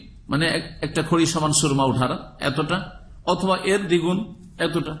 মিল মানে একটা খড়ি সমান সুরমা উঠার এতটা, অথবা এর দ্বিগুণ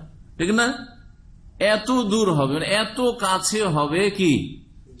এতটা, ঠিক না? এত দূর হবে, এত কাছে হবে কি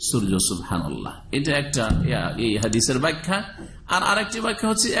সূর্য। সুবহানাল্লাহ। এটা একটা এই হাদিসের ব্যাখ্যা। আর আরেকটি ব্যাখ্যা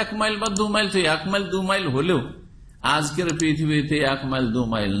হচ্ছে 1 মাইল বা 2 মাইল। তো 1 মাইল 2 মাইল হলেও আজকের পৃথিবীতে 1 মাইল 2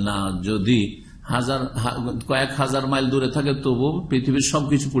 মাইল না, যদি কয়েক হাজার মাইল দূরে থাকে, তবু পৃথিবীর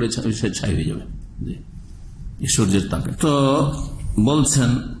সবকিছু পুড়ে ছাই হয়ে যাবে সূর্যের তাপে। তো বলছেন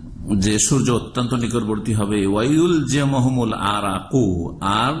যে সূর্য অত্যন্ত নিকটবর্তী হবে। ওয়াইউল জামহুমুল আরাকু,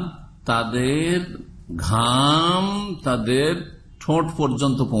 আর তাদের ঘাম তাদের ঠোঁট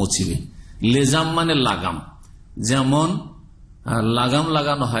পর্যন্ত পৌঁছিবে। লেজাম মানে লাগাম, যেমন লাগাম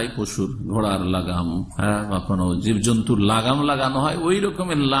লাগানো হয় পশুর, ঘোড়ার লাগাম, বা কোনো জীবজন্তুর লাগাম লাগানো হয়, ওই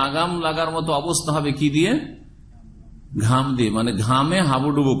রকমের লাগাম লাগার মতো অবস্থা হবে কি দিয়ে? ঘাম দিয়ে। মানে ঘামে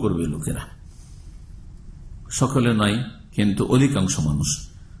হাবুডুবু করবে লোকেরা, সকলে নয় কিন্তু অধিকাংশ মানুষ।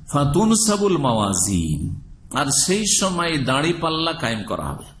 ফাতুনসাবুল মাওয়াজিন, আর সেই সময় দাড়ি পাল্লা কায়েম করা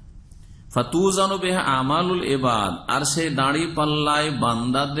হবে। ফাতুজানু বিহা আমালুল ইবাদ, আর সেই দাড়ি পাল্লায়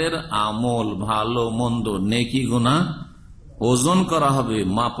বান্দাদের আমল, ভালো মন্দ, নেকি গুনাহ ওজন করা হবে,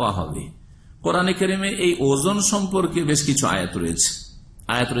 মাপা হবে। কোরআনে কারিমে এই ওজন সম্পর্কে বেশ কিছু আয়াত রয়েছে।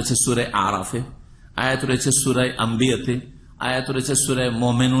 আয়াত রয়েছে সূরা আরাফে, আয়াত রয়েছে সূরা আম্বিয়াতে, আয়াত রয়েছে সূরা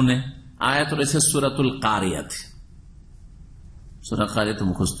মুমিনুনে, আয়াত রয়েছে সূরাতুল কারিয়াতে। সূরা কারিয়াতে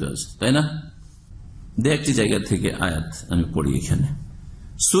মুখস্থ আছে, তাই না? একটি জায়গা থেকে আয়াত আমি পড়ি এখানে।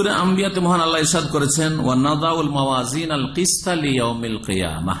 সূরা আম্বিয়াতে মহান আল্লাহ ইরশাদ করেছেন, ওয়া নাযাউল মাওয়াজিনাল কিসতা লিয়াউমিল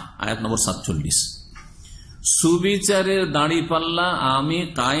কিয়ামাহ, আয়াত নম্বর 47। সুবিচারের দাড়ি পাল্লা আমি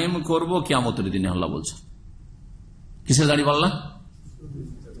কায়েম করব কিয়ামতের দিনে। আল্লাহ বলছেন কিসের দাড়ি পাল্লা?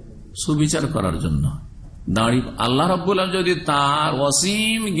 সুবিচার করার জন্য দাড়ি। আল্লাহ রাব্বুল আলামিন যদি তার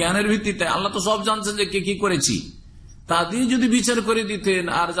অসীম জ্ঞানের ভিত্তিতে, আল্লাহ তো সব জানছেন যে কি করেছি, তা দিয়ে যদি বিচার করে দিতেন,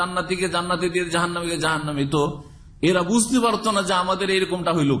 আর জান্নাতীকে জান্নাতে দিয়ে জাহান্নামীকে জাহান্নামী, তো এরা বুঝতে পারতো না যে আমাদের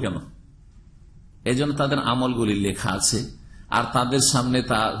এরকমটা হইল কেন। এই জন্য তাদের আমলগুলি লেখা আছে, আর তাদের সামনে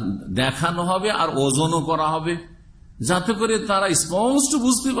তা দেখানো হবে, আর ওজনও করা হবে, যাতে করে তারা স্পষ্ট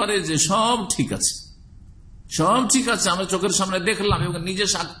বুঝতে পারে যে সব ঠিক আছে, সব ঠিক আছে, আমরা চোখের সামনে দেখলাম, এবং নিজে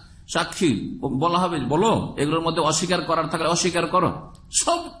সাক্ষী বলা হবে, বলো এগুলোর মধ্যে অস্বীকার করার থাকলে অস্বীকার করো,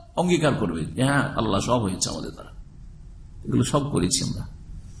 সব অঙ্গীকার করবে, হ্যাঁ আল্লাহ সব হয়েছে আমাদের দ্বারা, এগুলো সব করেছি আমরা।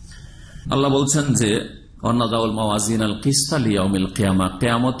 আল্লাহ বলছেন যে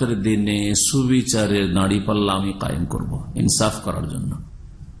কিয়ামতের দিনে সুবিচারের দাড়ি পাল্লা আমি কায়েম করব ইনসাফ করার জন্য।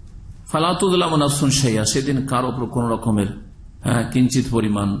 ফালা তুযলামু নাফসুন শাইআ, সেদিন কারো উপর কোন রকমের কিঞ্চিত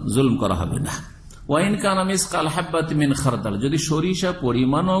পরিমাণ জুলম করা হবে না। ওয়া ইন কানা মিসকাল হাববাতিন মিন খারদাল, যদি সরিষা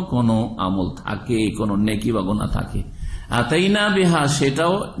পরিমাণও কোনো আমল থাকে, কোনো নেকি বা গুনাহ থাকে, আতাইনা বিহা,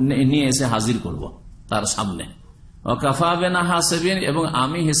 সেটাও নিয়ে এসে হাজির করব তার সামনে। ওয়া কাফা বিনা হাসিবিন, এবং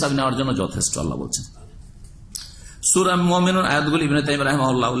আমি হিসাব নেওয়ার জন্য যথেষ্ট। আল্লাহ বলছেন সূরা মুমিনুন আয়াতগুলি ইবনে তাইমিয়া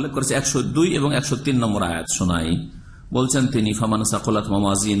রাহিমাহুল্লাহ উল্লেখ করেছে 102 এবং 103 নম্বর আয়াত শোনাই। বলছেন তিনি, ফামান সাকুলাত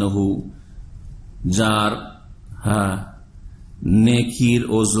মাওয়াজিনুহু, যার নেকির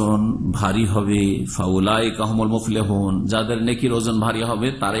ওজন ভারী হবে, ফাউলাইকা হুমুল মুফলিহুন, যাদের নেকির ওজন ভারী হবে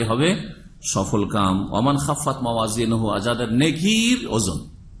তারাই হবে সফল কাম। ওমান খাফাত মাওয়াজিনুহু, যাদের নেকির ওজন,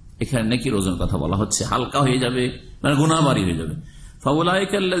 এখানে নেকির ওজন কথা বলা হচ্ছে, হালকা হয়ে যাবে মানে গুনাহ ভারী হয়ে যাবে।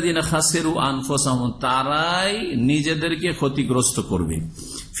 ফাউলাইকা আল্লাযিনা খাসিরু আনফুসাহুম, তারাই নিজেদেরকে ক্ষতিগ্রস্ত করবে।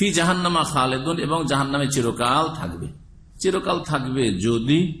 ফি জাহান্নামা খালিদুন, এবং জাহান্নামে চিরকাল থাকবে। চিরকাল থাকবে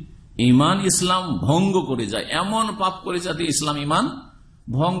যদি ইমান ইসলাম ভঙ্গ করে যায়, এমন পাপ করে যাতে ইসলাম ইমান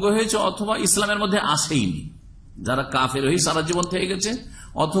ভঙ্গ হয়েছে অথবা ইসলামের মধ্যে আসেইনি, যারা কাফের হয়ে সারা জীবন থেকে গেছে,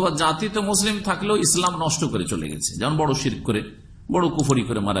 অথবা জাতিতে মুসলিম থাকলেও ইসলাম নষ্ট করে চলে গেছে, যেমন বড় শিরক করে, বড় কুফরি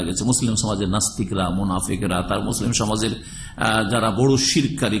করে মারা গেছে। মুসলিম সমাজের নাস্তিকরা, মুনাফিকরা, তার মুসলিম সমাজের যারা বড়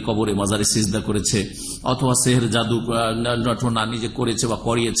শিরকারী, কবরে মাজারে সিজদা করেছে, অথবা সেহের জাদু নটনা নিজে করেছে বা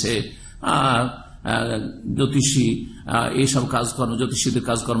করিয়েছে, জ্যোতিষী এইসব কাজকর্ম, জ্যোতিষীদের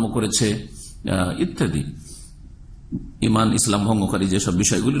কাজকর্ম করেছে ইত্যাদি, ইমান ইসলাম ভঙ্গকারী যেসব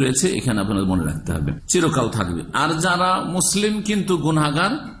বিষয়গুলি রয়েছে এখানে আপনাদের মনে রাখতে হবে, চিরকাল থাকবে। আর যারা মুসলিম কিন্তু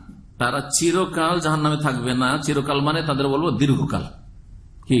গুনাহগার, তারা চিরকাল জাহান্নামে থাকবে না। চিরকাল মানে তাদের বলবো দীর্ঘকাল,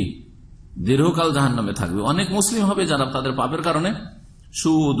 কি দীর্ঘকাল জাহান্নামে থাকবে। অনেক মুসলিম হবে যারা তাদের পাপের কারণে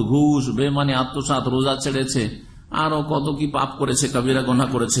সুদ, ঘুষ, বেমানি, আত্মসাৎ, রোজা ছেড়েছে, আরো কত কি পাপ করেছে, কবিরা গুনাহ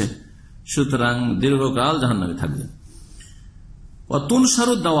করেছে, সুতরাং দীর্ঘকাল জাহান্নামে থাকবে।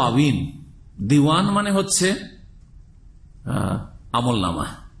 তুনসারু দাওয়াবিন, দিওয়ান মানে হচ্ছে আমলনামা,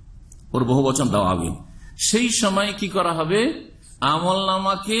 ওর বহু বচন দাওয়াবিন। সেই সময় কি করা হবে?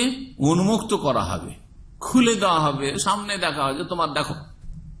 আমলনামাকে উন্মুক্ত করা হবে, খুলে দেওয়া হবে, সামনে দেখা হবে, তোমার দেখো।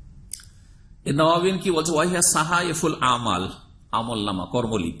 এই দাওয়াবিন কি বলছে? ওয়াহিয়া সাহাইফুল আমাল, আমলনামা,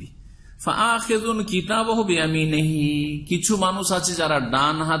 কর্মলিপি। ফাআখিযুন কিতাবাহু বিয়ামিনিহি, কিছু মানুষ আছে যারা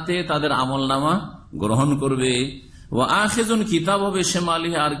ডান হাতে তাদের আমলনামা গ্রহণ করবে। ওয়া আখিযুন কিতাবাহু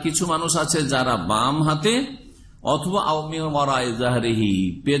বিশিমালিহি, আর কিছু মানুষ আছে যারা বাম হাতে অথবা আও মিন ওয়ারাই যাহরিহি,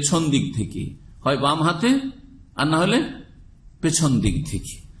 পেছন দিক থেকে, হয় বাম হাতে আর না হলে পেছন দিক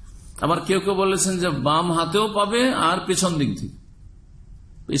থেকে। আবার কেউ কেউ বলেছেন যে বাম হাতেও পাবে আর পেছন দিক থেকে,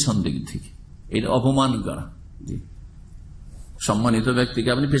 পেছন দিক থেকে। এটা অপমান করা। সম্মানিত ব্যক্তিকে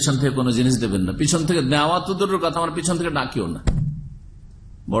আপনি পেছন থেকে কোনো জিনিস দেবেন না, পিছন থেকে দেওয়া তো দূরের কথা, আমার পিছন থেকে ডাকিও না।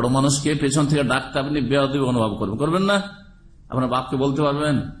 বড় মানুষকে পেছন থেকে ডাকতে আপনি বেয়াদবি অনুভব করবেন না। আপনার বাপকে বলতে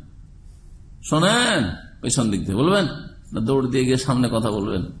পারবেন, শোনেন, পেছন দিক থেকে বলবেন না দৌড় দিয়ে গিয়ে সামনে কথা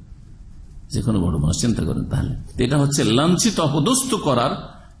বলবেন? যে কোনো বড় মানুষ চিন্তা করেন তাহলে। এটা হচ্ছে লাঞ্ছিত, অপদস্থ করার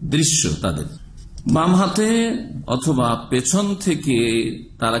দৃশ্য তাদের। বাম হাতে অথবা পেছন থেকে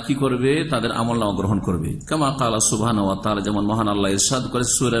তারা কি করবে? তাদের আমলনামা গ্রহণ করবে। কামা ক্বালা সুবহানাহু ওয়া তাআলা, যেমন মহান আল্লাহ ইরশাদ করে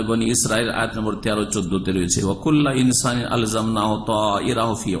সূরা বনী ইসরাঈল আয়াত নম্বর 13-14 তে রয়েছে, ওয়া কুল্লা ইনসানিন আলজামনাহু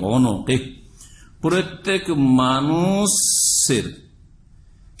তায়রাহু ফি উনুকিহি, প্রত্যেক মানুষের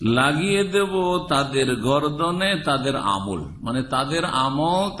লাগিয়ে দেব তাদের গর্দনে তাদের আমল, মানে তাদের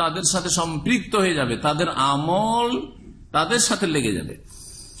আমল তাদের সাথে সম্পৃক্ত হয়ে যাবে, তাদের আমল তাদের সাথে লেগে যাবে।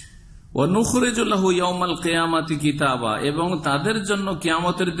 এবং তাদের জন্য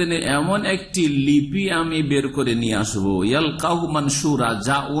কিয়ামতের দিনে এমন একটি লিপি আমি বের করে নিয়ে আসবো, ইয়ালকাহু মানসুরা,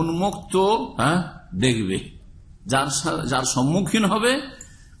 যা উন্মুক্ত দেখবে, যার সম্মুখীন হবে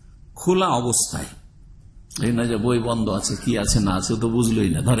খোলা অবস্থায়। এই না যে বই বন্ধ আছে, কি আছে না আছে তো বুঝলোই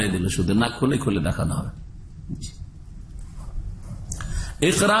না, ধরাই দিল, শুধু না খুলে খুলে দেখানো হবে।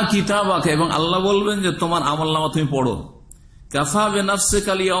 ইকরা কিতাবাকা, এবং আল্লাহ বলবেন যে তোমার আমলনামা তুমি পড়ো। কাফা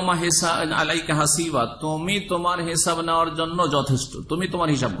বিনাফসিকা আল-ইয়াওমা আলাইকা হাসিবা, তুমি তোমার হিসাব নেওয়ার জন্য যথেষ্ট, তুমি তোমার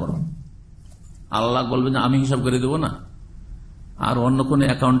হিসাব করো। আল্লাহ বলবেন আমি হিসাব করে দেবো না, আর অন্য কোনো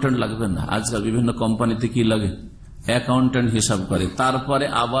অ্যাকাউন্টেন্ট লাগবে না। আজকাল বিভিন্ন কোম্পানিতে কি লাগে? অ্যাকাউন্টেন্ট হিসাব করে, তারপরে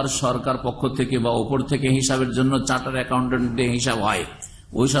আবার সরকার পক্ষ থেকে বা ওপর থেকে হিসাবের জন্য চার্টার অ্যাকাউন্টেন্ট দিয়ে হিসাব হয়।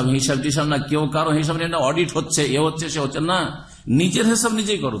 ওইসব হিসাব টিসাব না, কেউ কারো হিসাব নিয়ে অডিট হচ্ছে, এ হচ্ছে সে হচ্ছে না, নিজের হিসাব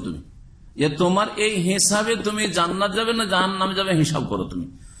নিজেই করো তুমি। যে তোমার এই হিসাবে তুমি জান্নাত যাবে না জাহান্নামে যাবে, হিসাব করো তুমি।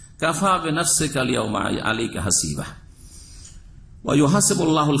 কাফা বিনাফসিকা আল-ইয়াওমা আলাইকা হাসিবা ওয়া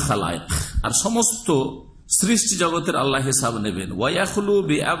ইউহাসিবুল্লাহুল খালায়েক, আর সমস্ত সৃষ্টি জগতের আল্লাহ হিসাব নেবেন। ওয়া ইয়াখলু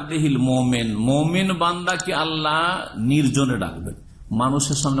বিআবদিহিল মুমিন, মুমিন বান্দাকে আল্লাহ নির্জনে ডাকবেন,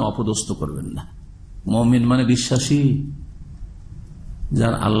 মানুষের সামনে অপদস্থ করবেন না। মুমিন মানে বিশ্বাসী,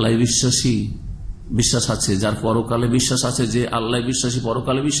 যার আল্লাহ বিশ্বাসী, বিশ্বাস আছে, যার পরকালে বিশ্বাস আছে, যে আল্লাহ বিশ্বাসী,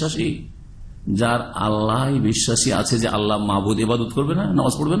 পরকালে বিশ্বাসী, যার আল্লাহ বিশ্বাসী আছে যে আল্লাহ মাবুদ, ইবাদত করবে না,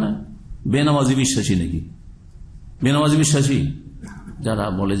 নামাজ পড়বে না। বেনামাজি বিশ্বাসী নাকি? বেনামাজি বিশ্বাসী, যারা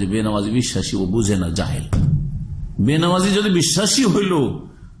বলে যে বেনামাজি বিশ্বাসী, ও বুঝে না, জাহেল। বেনামাজি যদি বিশ্বাসী হইল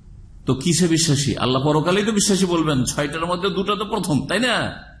তো কিসে বিশ্বাসী? আল্লাহ পরকালেই তো বিশ্বাসী বলবেন, 6টার মধ্যে 2টা তো প্রথম, তাই না?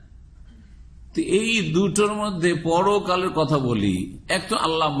 তো এই দুটোর মধ্যে পরকালের কথা বলি। এক তো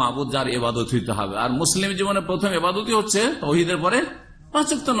আল্লাহ মাবুদ, যার ইবাদত হইতে হবে, আর মুসলিম জীবনে প্রথম ইবাদতই হচ্ছে তাওহীদের পরে 5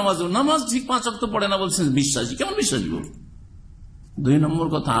 ওয়াক্ত নামাজ। নামাজ ঠিক 5 ওয়াক্ত পড়ে না বলছেন বিশ্বাসী, কেমন বিশ্বাসী? 2 নম্বর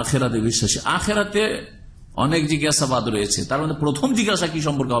কথা আখেরাতে বিশ্বাসী। আখেরাতে অনেক জিজ্ঞাসাবাদ রয়েছে, তার মধ্যে প্রথম জিজ্ঞাসা কি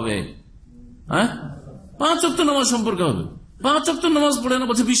সম্পর্কে হবে? 5 ওয়াক্ত নামাজ সম্পর্কে হবে। 5 ওয়াক্ত নামাজ পড়ে না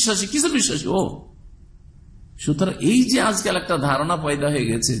বলছে বিশ্বাসী, কিসের বিশ্বাসী? সুতরাং এই যে আজকাল একটা ধারণা পয়দা হয়ে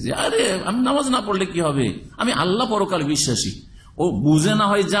গেছে যে আরে আমি নামাজ না পড়লে কি হবে, আমি আল্লাহ পরকাল বিশ্বাসী। ও বুঝে না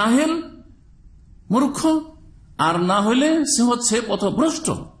হয় জাহেল মূর্খ, আর না হলে সে হচ্ছে পথভ্রষ্ট।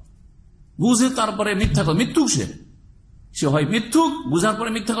 বুঝে তারপরে মিথ্যা কথা, মিথ্যুক সে হয় মিথ্যুক, বুঝার পরে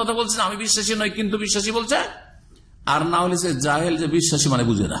মিথ্যা কথা বলছে আমি বিশ্বাসী নই কিন্তু বিশ্বাসী বলছে। আর না হলে সে জাহেল, যে বিশ্বাসী মানে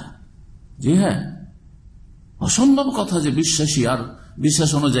বুঝে না। জি হ্যাঁ, অসম্ভব কথা যে বিশ্বাসী আর বিশ্বাস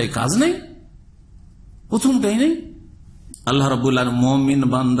অনুযায়ী কাজ নেই, প্রথমটাই নেই। আল্লাহ রাব্বুল আলামিন মুমিন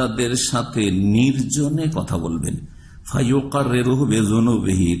বান্দাদের সাথে নির্জনে কথা বলবেন, ফায়ুকাররিরুহু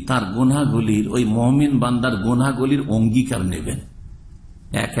বিযুনুবিহি, তার গুনাহগুলির, ওই মুমিন বান্দার গুনাহগুলির অঙ্গীকার নেবেন।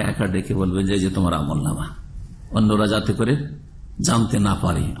 একা একা ডেকে বলবেন যে তোমার আমলনামা, অন্যরা যাতে করে জানতে না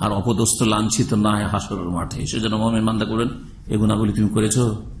পারে আর অপদস্থ লাঞ্ছিত না হয় হাসরের মাঠে। সেজন্য মুমিন বান্দা করেন, এই গুনাহগুলি তুমি করেছো,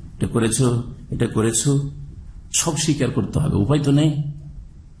 এটা করেছো, এটা করেছো, সব স্বীকার করতে হবে, উপায় তো নেই।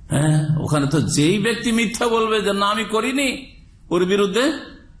 হ্যাঁ, ওখানে তো যেই ব্যক্তি মিথ্যা বলবে যে না আমি করিনি, ওর বিরুদ্ধে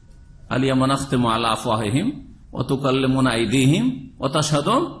আলিয়ামা নাখতিমু আলা আফওয়াহিহিম ওয়া তুকাল্লিমুনা আইদিহিম ওয়া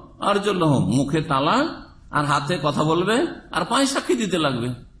তাশহাদু আরজুলুহুম, মুখে তালা আর হাতে কথা বলবে আর পায়ে সাক্ষী দিতে লাগবে।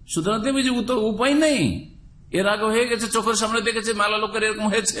 সুতরাং দেখবে যে উপায় নেই, এর আগে হয়ে গেছে, চোখের সামনে দেখেছে মেলা লোকের এরকম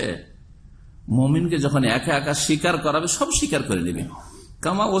হয়েছে। মুমিনকে যখন একা একা স্বীকার করাবে, সব স্বীকার করে নেবে।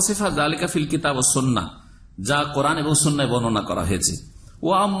 কামা ওয়াসিফা যালিকা ফিল কিতাব ওয়াস সুন্নাহ, যা কোরআন এবং সুন্নাহয় বর্ণনা করা হয়েছে। ও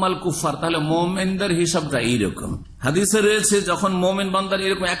আম্মাল কুফার, তাহলে মোমেনদের হিসাবটা এইরকম। হাদিসে রয়েছে যখন মোমেন বান্দার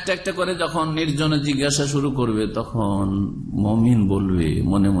এরকম একটা একটা করে যখন নির্জনে জিজ্ঞাসা শুরু করবে, তখন মমিন বলবে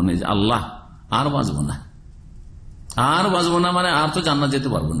মনে মনে যে আল্লাহ আর বাঁচবো না, আর বাঁচবো না, মানে আর তো জান্নাত যেতে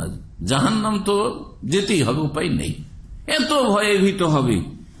পারবো না, জাহান্নাম তো যেতেই হবে, উপায় নেই। এত ভয়ে ভীত হবে।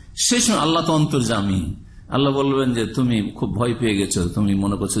 সেই সময় আল্লাহ তো অন্তর্যামী, আল্লাহ বলবেন যে তুমি খুব ভয় পেয়ে গেছো, তুমি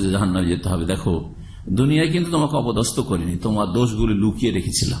মনে করছো যে জাহান্নামে যেতে হবে। দেখো দুনিয়ায় কিন্তু তোমাকে অপদস্থ করিনি, তোমার দোষগুলি লুকিয়ে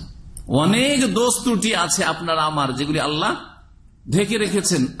রেখেছিলাম। অনেক দোষ ত্রুটি আছে আপনার আমার, যেগুলি আল্লাহ ঢেকে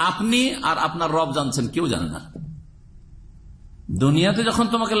রেখেছেন, আপনি আর আপনার রব জানছেন, কেউ জানে না। দুনিয়াতে যখন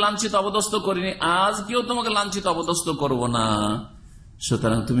তোমাকে লাঞ্ছিত অপদস্থ করিনি, আজকেও তোমাকে লাঞ্ছিত অপদস্থ করব না।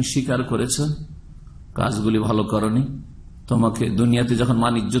 সুতরাং তুমি স্বীকার করেছো কাজগুলি ভালো করনি, তোমাকে দুনিয়াতে যখন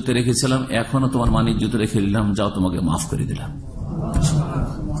মান ইজ্জতে রেখেছিলাম, এখনো তোমার মান ইজ্জতে রেখে দিলাম, যাও তোমাকে মাফ করে দিলাম।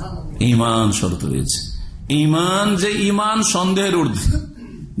 ঈমান শর্ত রয়েছে। ঈমান, যে ঈমান সন্দেহের ঊর্ধ্বে,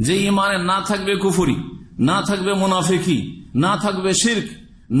 যে ঈমানে না থাকবে কুফরি, না থাকবে মুনাফিকি, না থাকবে শিরক,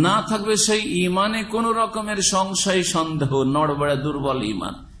 না থাকবে সেই ঈমানে কোন রকমের সংশয় সন্দেহ, নড়বড়ে দুর্বল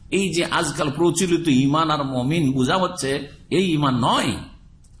ঈমান। এই যে আজকাল প্রচলিত ঈমান আর মুমিন বোঝা হচ্ছে, এই ঈমান নয়।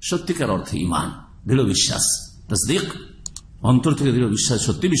 সত্যিকার অর্থে ঈমান দৃঢ় বিশ্বাস, তাসদীক, অন্তর থেকে দৃঢ় বিশ্বাস,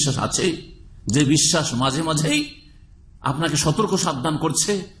 সত্যি বিশ্বাস আছে, যে বিশ্বাস মাঝে মাঝেই আপনাকে সতর্ক সাবধান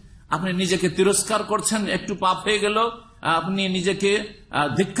করছে। আপনি নিজেকে তিরস্কার করছেন, একটু পাপ হয়ে গেল, আপনি নিজেকে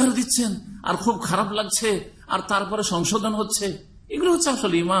ধিক্কার দিচ্ছেন আর খুব খারাপ লাগছে, আর তারপরে সংশোধন হচ্ছে। এগুলো হচ্ছে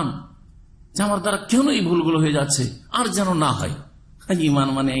আসলে ঈমান, যে আমার দ্বারা কেন এই ভুলগুলো হয়ে যাচ্ছে, আর যেন না হয়। ঈমান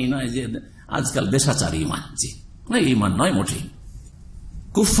মানে এই নয় যে আজকাল দেশাচার ঈমান, জি না, ঈমান নয় মোটেই।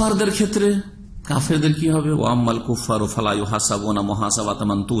 কুফফারদের ক্ষেত্রে, কাফেরদের কি হবে? ও আম্মাল কুফফারু ফালা ইউহাসাবুনা মুহাসাবাতান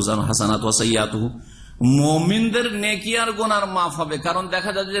মান তুযানু হাসানাতু ওয়া সাইয়্যাতুহু, মুমিনদের নেকি আর গুনার মাফ হবে, কারণ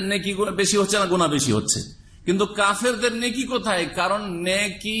দেখা যাচ্ছে যে নেকি বেশি হচ্ছে না, গুনাহ বেশি হচ্ছে। কিন্তু কাফেরদের নেকি কোথায়? কারণ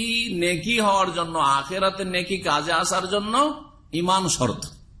নেকি হওয়ার জন্য, আখিরাতে নেকি কাজে আসার জন্য ঈমান শর্ত,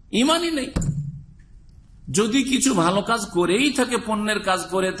 ঈমানই নেই। যদি কিছু ভালো কাজ করেই থাকে, পুণ্যের কাজ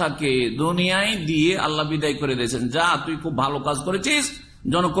করে থাকে, দুনিয়ায় দিয়ে আল্লাহ বিদায় করে দিয়েছেন, যা তুই খুব ভালো কাজ করেছিস,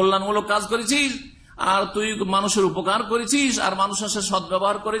 জনকল্যাণমূলক কাজ করেছিস, আর তুই মানুষের উপকার করেছিস, আর মানুষের সাথে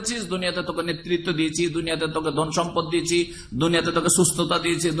সদ্ব্যবহার করেছিস, দুনিয়াতে তোকে নেতৃত্ব দিয়েছি, দুনিয়াতে তোকে ধন সম্পদ দিয়েছি, দুনিয়াতে তোকে সুস্থতা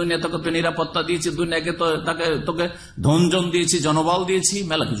দিয়েছি, দুনিয়াতে তোকে নিরাপত্তা দিয়েছি, দুনিয়াকে তোকে ধনজন দিয়েছি, জনবল দিয়েছি,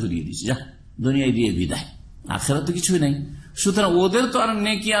 মেলা কিছু দিয়ে দিয়েছি, যা দুনিয়ায় দিয়ে বিদায়, আখিরাতে কিছুই নেই। সুতরাং ওদের তো আর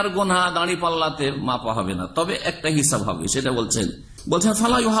নেকি আর গুনাহ দাঁড়ি পাল্লাতে মাপা হবে না, তবে একটা হিসাব হবে, সেটা বলছেন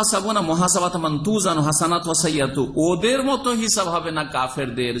ফালা ইউহাসাবুনা মুহাসাবাতান মান তুযানু হাসানাতু ওয়া সাইয়্যাতু, ওদের মতো হিসাব হবে না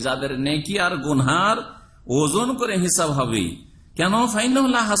কাফেরদের, যাদের নেকি আর গুনহার ওজন করে হিসাব হবে। কেন? ফাইন্নাহু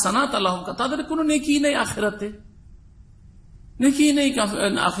লা হাসানাত লাহুম, তাদের কোনো নেকি নেই আখিরাতে, নেকি নেই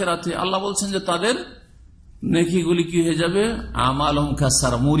আখিরাতে। আল্লাহ বলছেন যে তাদের নেকিগুলি কি হয়ে যাবে? আমালহুম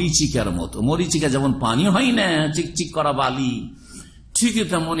কাসার, মরিচিকার মতো। মরিচিকা যেমন পানি হয় না, চিকচিক করা বালি, ঠিকই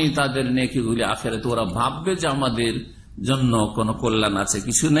তেমনি তাদের নেকিগুলি আখেরাতে ওরা ভাববে যে আমাদের জন্য কোনো কল্যাণ আছে,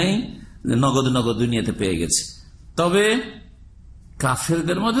 কিছু নেই, নগদ নগদ দুনিয়াতে পেয়ে গেছে। তবে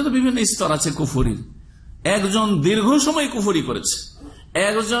কাফেরদের মধ্যে তো বিভিন্ন স্তর আছে কুফরির। একজন দীর্ঘ সময় কুফরি করেছে,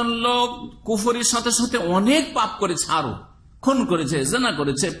 একজন লোক কুফরির সাথে সাথে অনেক পাপ করেছে, আরো খুন করেছে, জেনা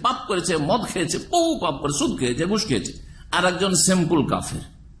করেছে, পাপ করেছে, মদ খেয়েছে, বহু পাপ করে, সুদ খেয়েছে, ঘুষ খেয়েছে, আর একজন সিম্পল কাফের।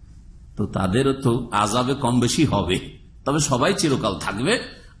 তো তাদেরও তো আযাবে কম বেশি হবে, তবে সবাই চিরকাল থাকবে।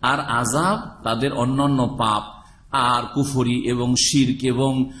 আর আযাব তাদের অন্যান্য পাপ আর কুফরি এবং শিরক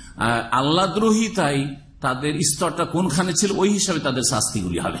এবং আল্লাহদ্রোহিতাই তাদের স্তরটা কোনখানে ছিল, ওই হিসাবে তাদের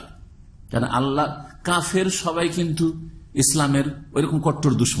শাস্তিগুলি হবে। কারণ আল্লাহ কাফের সবাই কিন্তু ইসলামের ওইরকম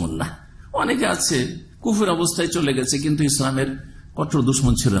কট্টর দুশ্মন না। অনেকে আছে কুফর অবস্থায় চলে গেছে কিন্তু ইসলামের কট্টর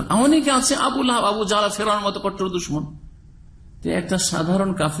দুশ্মন ছিল না। অনেকে আছে আবু লাহাব, আবু জাহল, ফেরাউনের মতো কট্টর দুশ্মন। একটা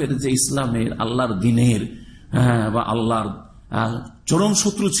সাধারণ কাফের যে ইসলামের, আল্লাহর দিনের বা আল্লাহর চরম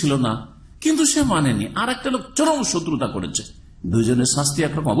শত্রু ছিল না, কিন্তু সে মানেনি, আর একটা লোক চরম শত্রুতা করেছে, দুজনের শাস্তি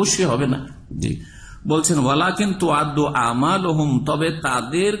একরকম অবশ্যই হবে না। জি, বলছেন ওয়ালা কিন্তু আদু আমালহুম, তবে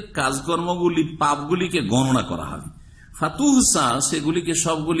তাদের কাজকর্মগুলি, পাপগুলিকে গণনা করা হবে। ফাতুহসা, সেগুলিকে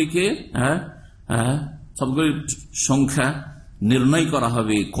সবগুলিকে সবগুলির সংখ্যা নির্ণয় করা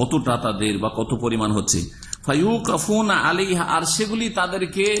হবে, কতটা তাদের বা কত পরিমাণ হচ্ছে। ফায়ুকাফুনা আলাইহা, আর সেগুলি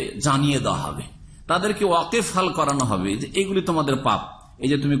তাদেরকে জানিয়ে দেওয়া হবে, তাদেরকে ওয়াকিফ হাল করানো হবে যে এগুলি তোমাদের পাপ। এই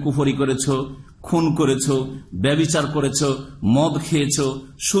যে তুমি কুফরি করেছো, খুন করেছো, ব্যভিচার করেছো, মদ খেয়েছো,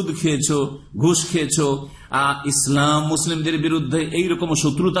 সুদ খেয়েছো, ঘুষ খেয়েছো, ইসলাম মুসলিমদের বিরুদ্ধে এইরকম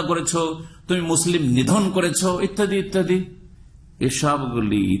শত্রুতা করেছো, তুমি মুসলিম নিধন করেছো, ইত্যাদি ইত্যাদি,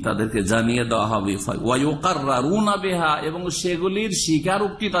 এসবগুলি তাদেরকে জানিয়ে দেওয়া হবে। ওয়ায়ুকাররারুনা বিহা, এবং সেগুলির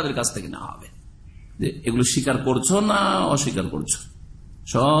স্বীকারোক্তি তাদের কাছ থেকে নেওয়া হবে, যে এগুলো স্বীকার করছো না অস্বীকার করছো,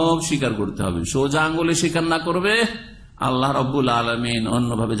 সব স্বীকার করতে হবে। সোজা আঙ্গুলে স্বীকার না করবে, আল্লাহ রাব্বুল আলামিন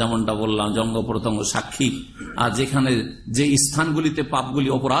অন্যভাবে যেমনটা বললাম, জঙ্গ প্রত্যঙ্গ সাক্ষী, আর যেখানে যে স্থানগুলিতে পাপগুলি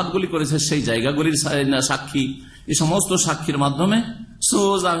অপরাধগুলি করেছে সেই জায়গাগুলির সাক্ষী, এই সমস্ত সাক্ষীর মাধ্যমে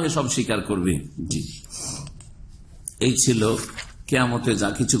সোজা হয়ে সব স্বীকার করবে। জি, এই ছিল কিয়ামতে যা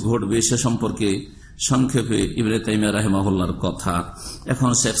কিছু ঘটবে সে সম্পর্কে সংক্ষেপে ইবনে তাইমিয়া রাহিমাহুল্লাহর কথা। এখন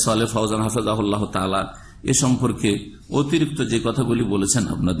শেখ সালেহ ফাওজান হাফিজাহুল্লাহ তাআলা এ সম্পর্কে অতিরিক্ত যে কথাগুলি বলেছেন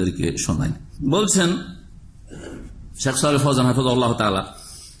আপনাদেরকে শোনাই। বলছেন শেখ সালেহ ফাওজান হাফিজাহুল্লাহ তাআলা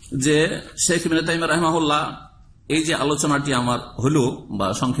যে শেখ ইবনে তাইমিয়া রাহিমাহুল্লাহ এই যে আলোচনাটি আমার হলো বা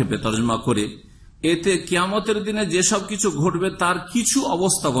সংক্ষেপে তর্জমা করে, এতে কিয়ামতের দিনে যেসব কিছু ঘটবে তার কিছু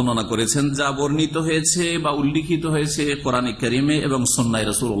অবস্থা বর্ণনা করেছেন, যা বর্ণিত হয়েছে বা উল্লিখিত হয়েছে কোরআনে কারিমে এবং সুন্নাহ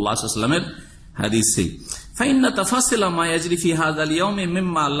রাসূলুল্লাহ সাল্লাল্লাহু আলাইহি ওয়াসাল্লামের হাদিসে। ফাইন্না তাফাসিলা মা ইয়াজরি ফি হাযাল ইয়াউমি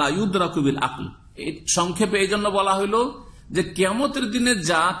মিম্মা লা ইউদরাকু বিল আকল। সংক্ষেপে এই জন্য বলা হলো যে কিয়ামতের দিনে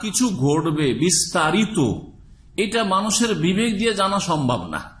যা কিছু ঘটবে বিস্তারিত, এটা মানুষের বিবেক দিয়ে জানা সম্ভব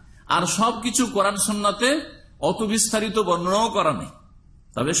না, আর সবকিছু কোরআন সুন্নাতে অত বিস্তারিত বর্ণনাও করা নেই।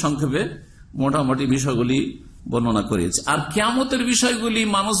 তবে সংক্ষেপে মোটামুটি বিষয়গুলি বর্ণনা করেছে। আর কিয়ামতের বিষয়গুলি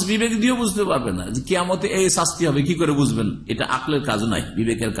মানুষ বিবেক দিয়ে বুঝতে পারবে না, যে কিয়ামতে এই শাস্তি হবে, কি করে বুঝবেন? এটা আকলের কাজ নয়,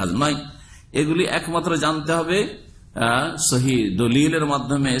 বিবেকের কাজ নয়। এগুলি একমাত্র জানতে হবে সহি দলিলের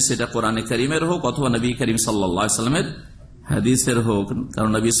মাধ্যমে, সেটা কোরআনে কারিমের হোক অথবা নবী করিম সাল্লাল্লাহু আলাইহি ওয়াসাল্লামের হাদিসের হোক। কারণ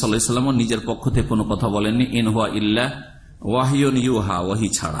নবী সাল্লাল্লাহু আলাইহি ওয়াসাল্লাম নিজের পক্ষ থেকে কোনো কথা বলেননি, ইন হুয়া ইল্লা ওয়াহিয়ুন ইউহা, ওয়াহি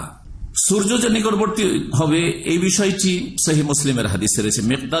ছাড়া। সূর্য যে নিকটবর্তী হবে এই বিষয়টি সহিহ মুসলিমের হাদিসে রয়েছে।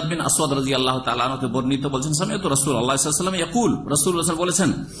 মিকদাদ বিন আসওয়াদ রাদিয়াল্লাহু তাআলা আনহু বর্ণিত, বলেছেন সামিআতু রাসূলুল্লাহ সাল্লাল্লাহু আলাইহি ওয়াসাল্লাম ইয়াকুল, রাসূলুল্লাহ বলেছেন,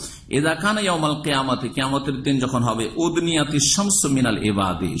 ইযা কানা ইয়াউমাল কিয়ামাতি, কিয়ামতের দিন যখন হবে, উদনিয়াতিশ শামসু মিনাল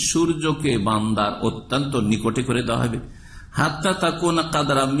ইবাদি, সূর্যকে বান্দার অত্যন্ত নিকটে করে দেওয়া হবে, হাত্তা তাকুনা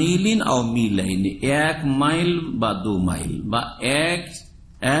কাদরা মিলিন আও মিলাইন, 1 মাইল বা 2 মাইল বা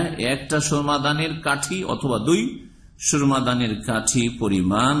একটা সুরমাদানের কাঠি অথবা 2 সুরমাদানের কাঠি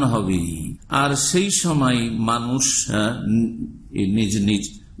পরিমাণ হবে। আর সেই সময় মানুষ নিজ নিজ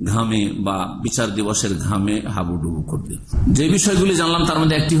ঘামে বা বিচার দিবসের ঘামে হাবুডুবু করবে। যে বিষয়গুলি জানলাম তার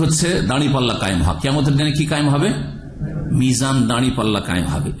মধ্যে একটি হচ্ছে দাঁড়িপাল্লা কায়েম হওয়া। কিয়ামতের দিনে কি কায়েম হবে? মিজান, দাঁড়িপাল্লা কায়েম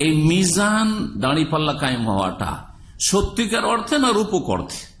হবে। এই মিজান, দাঁড়িপাল্লা কায়েম হওয়াটা সত্যিকার অর্থে না রূপক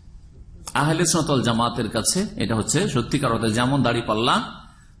অর্থে? আহলে সুন্নাত ওয়াল জামাতের কাছে এটা হচ্ছে সত্যিকার অর্থে, যেমন দাঁড়িপাল্লা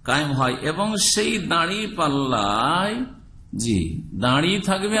কায়েম হয় এবং সেই দাঁড়ি পাল্লায় জি দাঁড়িয়ে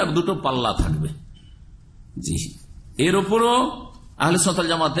থাকবে আর 2টো পাল্লা থাকবে। জি, এর উপরও আহলে সুন্নাত ওয়াল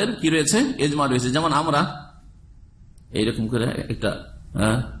জামাতের কি রয়েছে? ইজমা রয়েছে। যেমন আমরা এইরকম করে একটা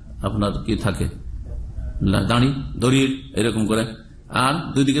আপনার কি থাকে, দাঁড়ি দড়ির এরকম করে, আর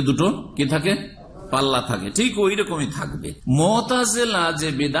 2 দিকে 2টো কি থাকে, পাল্লা থাকে, ঠিক ওই রকমই থাকবে। মুতাজিলা যে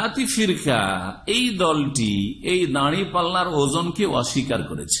বেদাতি ফিরকা, এই দলটি এই দাঁড়ি পাল্লার ওজনকে অস্বীকার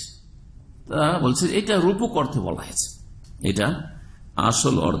করেছে। তা বলছে এটা রূপক অর্থে বলা হয়েছে, এটা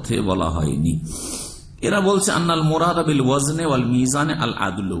আসল অর্থে বলা হয়নি। এরা বলছে আন্নাল মুরাদ বিল ওয়াজনে ওয়াল মিজানে আল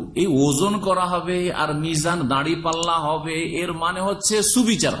আদলু, এই ওজন করা হবে আর মিজান দাঁড়ি পাল্লা হবে, এর মানে হচ্ছে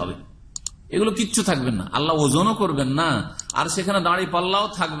সুবিচার হবে। এগুলো কিচ্ছু থাকবে না, আল্লাহ ওজনও করবেন না আর সেখানে দাঁড়ি পাল্লাও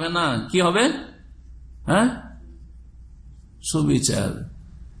থাকবে না, কি হবে? হ্যাঁ, সুবিচার।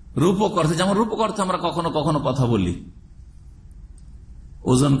 রূপক অর্থে, যেমন রূপক অর্থে আমরা কখনো কখনো কথা বলি,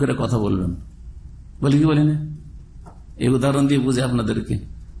 ওজন করে কথা বলবেন, বলি কি বলি না? এই উদাহরণ দিয়ে বুঝে আপনাদেরকে,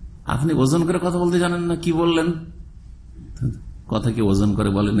 আপনি ওজন করে কথা বলতে জানেন না, কি বললেন? কথা কি ওজন করে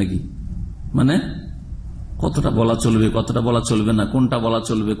বলে নাকি? মানে কতটা বলা চলবে, কতটা বলা চলবে না, কোনটা বলা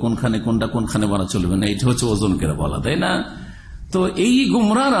চলবে, কোনখানে কোনটা কোনখানে বলা চলবে না, এটা হচ্ছে ওজন করে বলা, তাই না? তো এই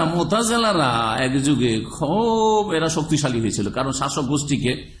গুমরারা মুতাজিলারা এক যুগে খুব এরা শক্তিশালী হয়েছিল, কারণ শাসক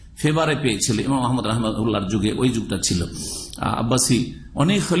গোষ্ঠীকে ফেভারে পেয়েছিল ইমাম আহমদ রাহমাতুল্লাহর যুগে। ওই যুগটা ছিল আব্বাসী,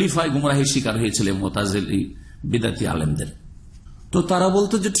 অনেক খলিফায় গুমরাহির শিকার হয়েছিল মুতাজিলি বিদাতি আলেমদের। তো তারা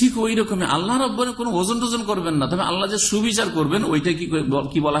বলতো যে ঠিক ওই রকমই আল্লাহ রাব্বুল কোন ওজন টোজন করবেন না, তবে আল্লাহ যে সুবিচার করবেন ওইটা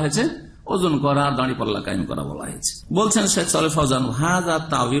কি বলা হয়েছে? ওজন করা, দাঁড়ি পাল্লা কায়েম করা বলা হয়েছে। বলছেন শেখ সালেহ ফাওজান, হাযা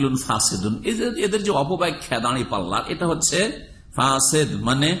তাওয়িলুন ফাসিদুন, এদের যে অপব্যাখ্যা দাঁড়ি পাল্লা, এটা হচ্ছে ফাসিদ,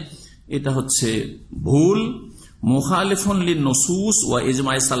 মানে এটা হচ্ছে ভুল। মুখালিফুন লিন-নুসুস ওয়া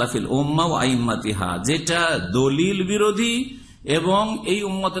ইজমা'i সালাফিল উম্মাহ ওয়া আইম্মাতিহা, যেটা দলিল বিরোধী এবং এই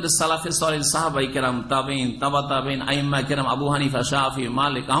উম্মতের সালাফে সালিহ সাহাবায়ে কেরাম, তাবেঈন, তাবা তাবেঈন, আইম্মা কেরাম, আবু হানিফা, শাফি,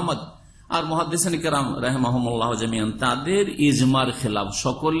 মালিক, আহমদ আর মুহাদ্দিসিন কেরাম রাহিমাহুমুল্লাহ জামিআন, তাদের ইজমার খেলাফ।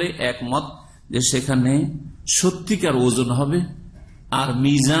 সকলে একমত যে সেখানে সত্যিকার ওজন হবে আর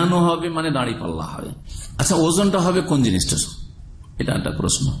মিজানও হবে, মানে দাঁড়ি পাল্লা হবে। আচ্ছা, ওজনটা হবে কোন জিনিসটা? এটা একটা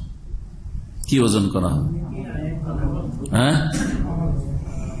প্রশ্ন। কি ওজন করা হবে? হ্যাঁ,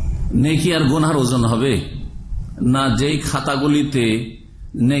 নেকি আর গুনার ওজন হবে না? যেই খাতাগুলিতে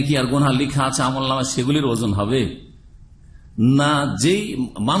নেকি আর গুনাহ লেখা আছে আমলনামা, সেগুলির ওজন হবে না যেই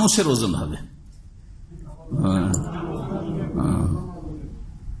মানুষের ওজন হবে?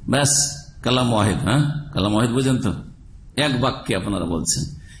 ব্যাস, কালাম ওয়াহিদ। হ্যাঁ, কালাম ওয়াহিদ বুঝেন তো, এক বাক্যে আপনারা বলছেন।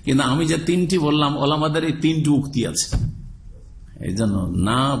 কিন্তু আমি যে তিনটি বললাম, ওলামাদের এই তিনটি উক্তি আছে, এই জন্য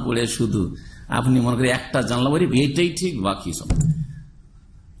না পড়ে শুধু আপনি মনে করেন একটা জানলা বলি এটাই ঠিক, বাকি সব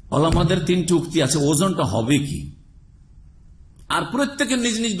ওলামাদের তিনটি উক্তি আছে ওজনটা হবে কি। আর প্রত্যেকে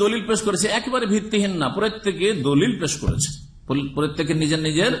নিজ নিজ দলিল পেশ করেছে, একেবারে ভিত্তিহীন না, প্রত্যেকে দলিল পেশ করেছে, প্রত্যেকে নিজের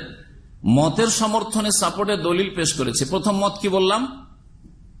নিজের মতের সমর্থনে সাপোর্টে দলিল পেশ করেছে। প্রথম মত কি বললাম?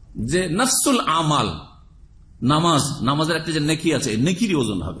 যে নফসুল আমাল, নামাজের একটা যে নেকি আছে, নেকিরই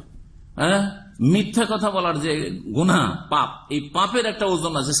ওজন হবে। হ্যাঁ, মিথ্যা কথা বলার যে গুনাহ, পাপ, এই পাপের একটা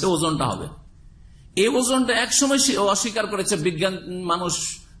ওজন আছে, সে ওজনটা হবে। এই ওজনটা একসময় অস্বীকার করেছে, বিজ্ঞান মানুষ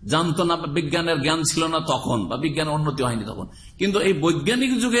জানতো না, বিজ্ঞানের জ্ঞান ছিল না তখন, বা বিজ্ঞানের উন্নতি হয়নি তখন। কিন্তু এই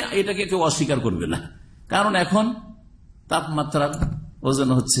বৈজ্ঞানিক যুগে এটাকে কেউ অস্বীকার করবে না, কারণ এখন তাপমাত্রার ওজন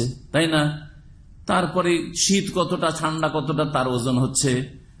হচ্ছে, তাই না? তারপরে শীত কতটা, ঠান্ডা কতটা, তার ওজন হচ্ছে।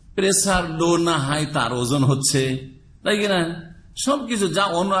 প্রেসার লো না হাই, তার ওজন হচ্ছে, তাই কিনা? সবকিছু যা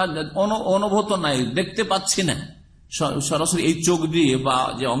অনুভূত নাই, দেখতে পাচ্ছি না সরাসরি এই চোখ দিয়ে, বা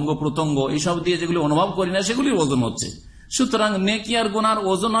যে অঙ্গ প্রত্যঙ্গ এইসব দিয়ে যেগুলি অনুভব করি না, সেগুলির ওজন হচ্ছে। সুতরাং নেকি আর গুনার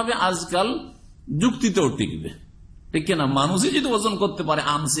ওজন হবে, আজকাল যুক্তিতেও টিকবে, ঠিক কিনা? মানুষই যদি ওজন করতে পারে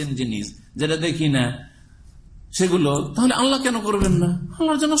আনসিন জিনিস, যেটা দেখি না সেগুলো, তাহলে আল্লাহ কেন করবেন না?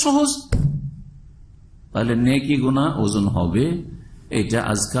 আল্লাহর জন্য সহজ। তাহলে নেকি গুনাহ ওজন হবে, এটা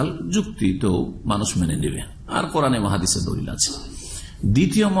আজকাল যুক্তি তো মানুষ মেনে নেবে, আর কোরআনে হাদিসে দলিল আছে।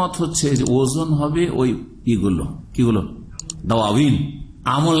 দ্বিতীয় মত হচ্ছে যে ওজন হবে ওই কিগুলো দাওয়াবিন,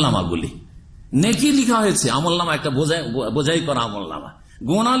 আমলনামাগুলি। নেকি লিখা হয়েছে আমলনামা, একটা বোঝাই করা আমলনামা।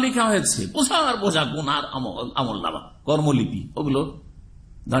 গুনাহ লিখা হয়েছে, বোঝার বোঝা গুনার আমলনামা, কর্মলিপি, ওগুলো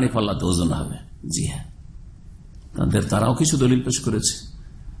দাঁড়ি পাল্লাতে ওজন হবে। জি হ্যাঁ, তারাও কিছু দলিল পেশ করেছে।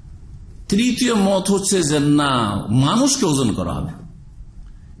 তৃতীয় মত হচ্ছে যে না, মানুষকে ওজন করা হবে,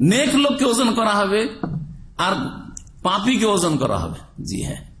 নেক লোককে ওজন করা হবে আর পাপীকে ওজন করা হবে। জি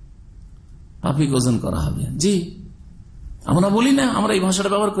হ্যাঁ, পাপীকে ওজন করা হবে। জি, আমরা বলি না, আমরা এই ভাষাটা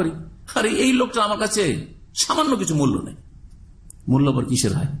ব্যবহার করি, আরে এই লোকটা আমার কাছে সামান্য কিছু মূল্য নেই। মূল্য আবার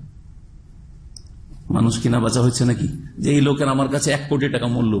কিসের হয়? মানুষ কিনা বাঁচা হচ্ছে নাকি? যে এই লোকের আমার কাছে 1 কোটি টাকা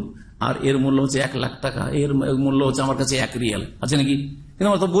মূল্য, আর এর মূল্য হচ্ছে 1 লাখ টাকা, এর মূল্য হচ্ছে আমার কাছে 1 রিয়াল, আছে নাকি? কিন্তু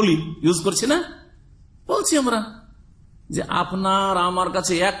আমরা তো বলি, ইউজ করছি না, বলছি আমরা যে আপনার আমার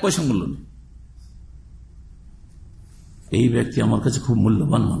কাছে 1 পয়সা মূল্য নেই, এই ব্যক্তি আমার কাছে খুব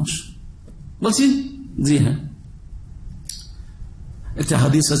মূল্যবান মানুষ, বলছি। জি হ্যাঁ, একটা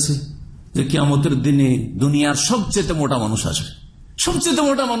হাদিস আছে যে কিয়ামতের দিনে দুনিয়ার সবচেয়ে মোটা মানুষ আসবে, সবচেয়ে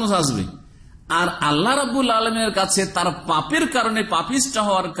মোটা মানুষ আসবে, আর আল্লাহ রাব্বুল আলামিনের কাছে তার পাপের কারণে, পাপিষ্ঠ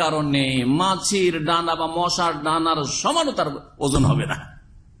হওয়ার কারণে মাছির ডানা বা মশার ডানার সমানও তার ওজন হবে না।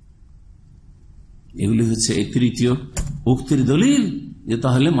 এগুলি হচ্ছে এই তৃতীয় উক্তির দলিল, যে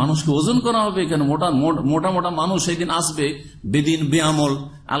তাহলে মানুষকে ওজন করা হবে কেন? মোটা মোটা মানুষ সেদিন আসবে বেদিন বেআমল,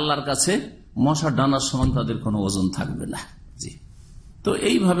 আল্লাহর কাছে মশার ডানার সমান তাদের কোনো ওজন থাকবে না। জি, তো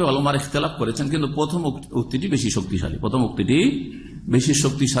এইভাবে ওলামার ইখতিলাফ করেছেন, কিন্তু প্রথম উক্তিটি বেশি শক্তিশালী। প্রথম উক্তিটি বেশি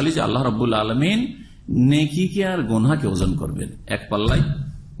শক্তিশালী যে আল্লাহ রাব্বুল আলামিন নেকিকে আর গুনাহকে ওজন করবেন, এক পাল্লায়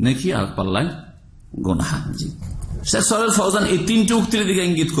নেকি আর পাল্লায় গুনাহ। জি, শেখ সালেহ ফওজান এই তিনটি উক্তির দিকে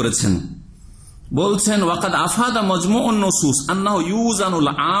ইঙ্গিত করেছেন, বলছেন ওয়াকাদ আফাদা মাজমুউন নুসুস আন্নাহু ইউজানুল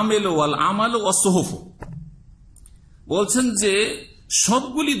আমিল ওয়াল আমাল ওয়াস সুহুফ। বলছেন যে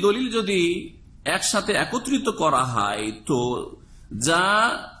সবগুলি দলিল যদি একসাথে একত্রিত করা হয় তো যা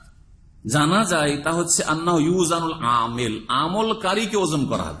জানা যায় তা হচ্ছে আন্নাহু ইউজানুল আমিল, আমলকারীকে ওজন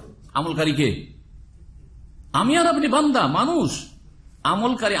করা হবে। আমলকারীকে, আমি আর আপনি বান্দা মানুষ,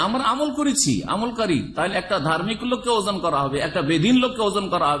 আমলকারী, আমরা আমল করেছি, আমলকারী। তাহলে একটা ধার্মিক লোককে ওজন করা হবে, একটা বেদিন লোককে ওজন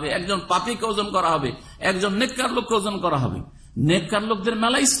করা হবে, একজন পাপীকে ওজন করা হবে, একজন নেককার লোককে ওজন করা হবে। নেককার লোকদের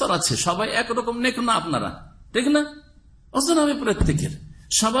মেলা স্তর আছে, সবাই একরকম নেক না, আপনারা ঠিক না? ওজন হবে প্রত্যেকের,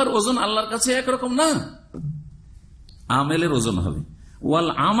 সবার ওজন আল্লাহর কাছে একরকম না। আমেলের ওজন হবে, ওয়াল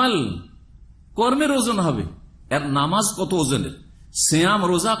আমাল কর্মের ওজন হবে। এর নামাজ কত ওজনের, সিয়াম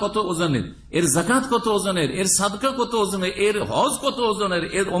রোজা কত ওজনের, এর যাকাত কত ওজনের, এর সাদকা কত ওজনের, এর হজ কত ওজনের,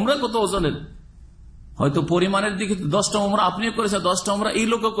 এর উমরা কত ওজনের। হয়তো পরিমাণের দিকে 10টা উমরা আপনিও করেছেন, 10টা উমরা এই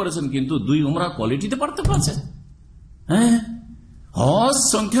লোকও করেছেন, কিন্তু 2 উমরা কোয়ালিটিতে পার্থক্য আছে। হ্যাঁ, হজ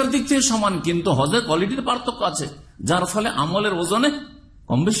সংখ্যার দিক থেকে সমান, কিন্তু হজের কোয়ালিটিতে পার্থক্য আছে, যার ফলে আমলের ওজনে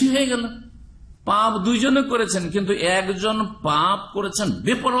কম বেশি হয়ে গেল। পাপ 2 জনে করেছেন, কিন্তু একজন পাপ করেছেন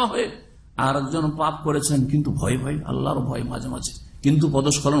বেপরোয়া হয়ে, আর একজন পাপ করেছেন কিন্তু ভয় ভয়, আল্লাহর ভয় মাঝে মাঝে, কিন্তু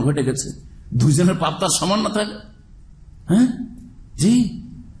পদস্খলন ঘটে গেছে। 2 জনের পাপ তার সমান না থাকে। হ্যাঁ, জি,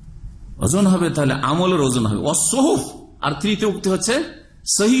 ওজন হবে, তাহলে আমলের ওজন হবে। অসহুফ, আর তৃতীয় উক্তি হচ্ছে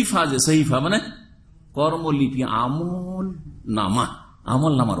সহিফা, যে সহিফা মানে কর্মলিপি, আমল নামা,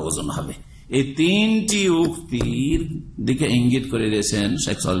 আমল নামার ওজন হবে। এই 3টি উক্তির দিকে ইঙ্গিত করে দিয়েছেন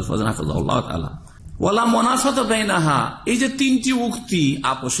শেখ সালেহ ফওজান হাফিজাহুল্লাহ তাআলা। ওয়ালা মুনাফাতা বাইনাহা, এই যে 3টি উক্তি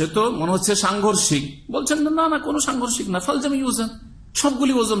আপোষে তো মনে হচ্ছে সাংঘর্ষিক, বলছেন না না, কোনো সাংঘর্ষিক না। ফালজামি ওজন,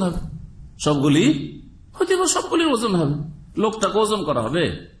 সবগুলি ওজন হবে, সবগুলি হতে পারে, সবগুলির ওজন হবে। লোকটাকে ওজন করা হবে,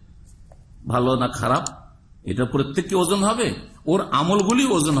 ভালো না খারাপ, এটা প্রত্যেককে ওজন হবে, ওর আমলগুলি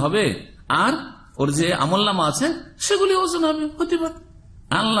ওজন হবে, আর ওর যে আমল নামা আছে সেগুলি ওজন হবে। হতে পারে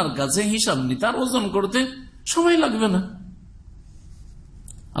আল্লাহর কাছে হিসাব নিতার ওজন করতে সময় লাগবে না।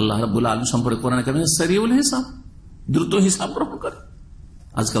 আল্লাহ রাব্বুল আলামিন সম্পর্কে কোরআনে কারিমে সারিউল হিসাব, দ্রুত হিসাব গ্রহণ করে।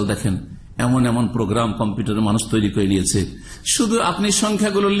 আজকাল দেখেন এমন এমন প্রোগ্রাম কম্পিউটারে মানুষ তৈরি করে নিয়েছে, শুধু আপনি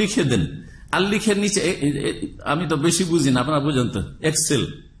সংখ্যাগুলো লিখে দেন, আর লিখে নিচে, আমি তো বেশি বুঝি না, আপনারা বুঝেন তো,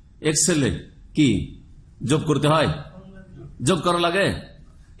 এক্সেলে কি যোগ করতে হয়, যোগ করা লাগে,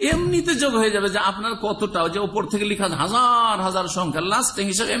 এমনিতে যোগ হয়ে যাবে যে আপনার কতটা, যে উপর থেকে লিখা হাজার হাজার সংখ্যা, লাস্টে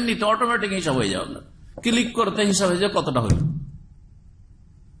হিসাব এমনিতে অটোমেটিক হিসাব হয়ে যাবে, আপনার ক্লিক করতে হিসাব হয়ে যাবে কতটা হইল।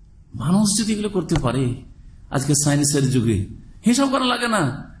 মানুষ যদি এগুলো করতে পারে আজকে সায়েন্সের যুগে, হিসাব করা লাগে না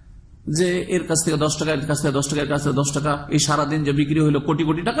যে এর কাছ থেকে 10 টাকা, এর কাছ থেকে 10 টাকা, এর কাছ থেকে 10 টাকা, এই সারাদিন যে বিক্রি হইলো কোটি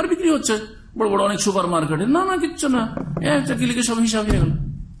কোটি টাকার বিক্রি হচ্ছে বড় বড় অনেক সুপার মার্কেটে, না না কিচ্ছু না, একটা ক্লিকে সব হিসাব হয়ে গেল।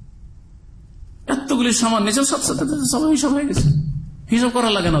 এতগুলি সামান নিচে সব সাথে সব হিসাব হয়ে গেছে, হিসাব করা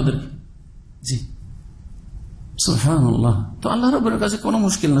লাগে না ওদেরকে। জি, সুবহানাল্লাহ। তো আল্লাহ রাব্বুল কাছে কোনো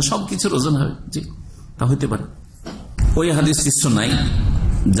মুশকিল না, সবকিছুর ওজন হবে। জি, তা হইতে পারে। ওই হাদিস কিছু নাই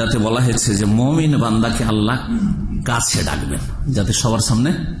যাতে বলা হয়েছে যে মুমিন বান্দাকে আল্লাহ কাছে ডাকবেন, যাতে সবার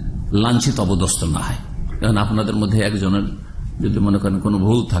সামনে লাঞ্ছিত অবদস্ত না হয়। কারণ আপনাদের মধ্যে একজনের যদি মনে করেন কোনো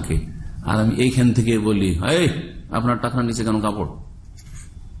ভুল থাকে, আর আমি এইখান থেকে বলি, এই আপনার টাকার নিচে কেন কাপড়,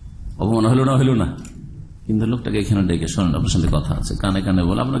 অপমান হলো না, কিন্তু লোকটাকে এখানে ডেকে শোনেন, আপনার সাথে কথা আছে, কানে কানে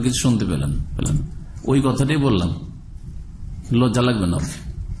বলে, আপনার কিছু শুনতে পেলেন, ওই কথাটাই বললাম, লজ্জা লাগবে না,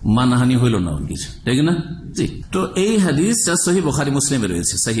 মানহানি হইল না কিছু, ঠিক না? জি, তো এই হাদিস সহিহ বুখারী মুসলিমে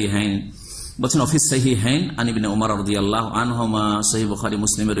রয়েছে, সহিহাইন বলছেন, অফিস সহিহাইন আন ইবনে উমর রাদিয়াল্লাহু আনহুমা, সহিহ বুখারী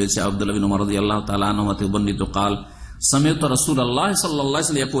মুসলিমে রয়েছে আব্দুল্লাহ বিন উমর রাদিয়াল্লাহু তাআলা আনহুমা থেকে বর্ণিত, قال সামি'তু রাসূলুল্লাহ সাল্লাল্লাহু আলাইহি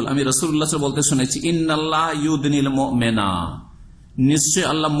ওয়াসাল্লাম ইয়াকুল, আমি রাসূলুল্লাহ বলতে শুনেছি, ইন্নাল্লাহ ইউদনিল মুমিনা, নিশ্চয়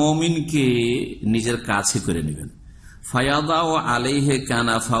আল্লাহ মুমিনকে নিজের কাছে করে নেবেন, ফায়াদাউ আলাইহি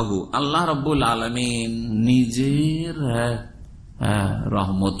কানাফাহু, আল্লাহ রাব্বুল আলামিন নিজের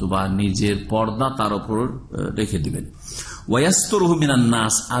রহমত বা নিজের পর্দা তার উপর রেখে দিবেন, ওয়ায়াসতুরহু মিনান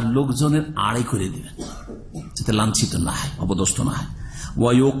নাস, আর লোকজনের আড়ে করে দিবেন যাতে লাঞ্ছিত না হয়, অপদস্থ না হয়,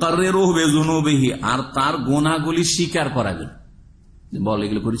 ওয়ায়ুকাররিরুহু বিযুনুবিহি, আর তার গুনাহগুলি স্বীকার করাবেন, বল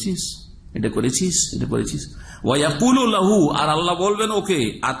এগুলো করেছিস, এটা করেছিস, এটা করেছিস। ওয়ায়াকুলু লাহু, আর আল্লাহ বলবেন ওকে,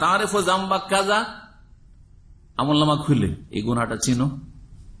 আতারিফু যামবা কাযা, আমলনামা খুলে এই গুনাহটা চিনো,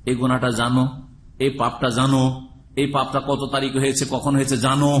 এই গুনাহটা জানো, এই পাপটা জানো, এই পাপটা কত তারিখ হয়েছে, কখন হয়েছে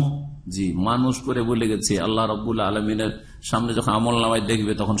জানো। জি, মানুষ করে বলে গেছে, আল্লাহ রাব্বুল আলামিনের সামনে যখন আমলনামায়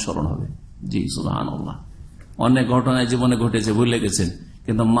দেখবে তখন স্মরণ হবে। জি সুবহানাল্লাহ। অনেক ঘটনায় জীবনে ঘটেছে, ভুলে গেছেন,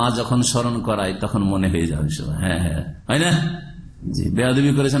 কিন্তু মা যখন স্মরণ করায় তখন মনে হয়ে যাবে। হ্যাঁ হ্যাঁ, হয় না? জি,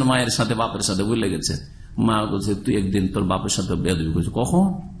 বেয়াদবি করেছেন মায়ের সাথে, বাপের সাথে, ভুলে গেছে। মা বলছে তুই একদিন তোর বাপের সাথে বেয়াদবি করেছিস, কখন?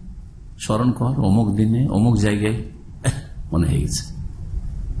 স্মরণ কর, অমুক দিনে অমুক জায়গায়, মনে হয়ে গেছে।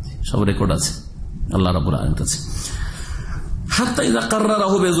 সব রেকর্ড আছে আল্লাহ রাব্বুল আলামিনের কাছে। হাত্তা ইযা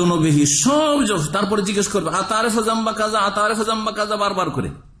কাররাহু বিযুনুবিহি, সব তারপরে জিজ্ঞেস করবে আতারিফু যামবা কাযা, আতারিফু যামবা কাযা, বারবার করে,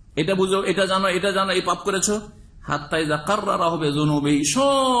 এটা বুঝো, এটা জানো, এটা জানো, এই পাপ করেছো। হাত্তা ইযা কাররাহু বিযুনুবিহি,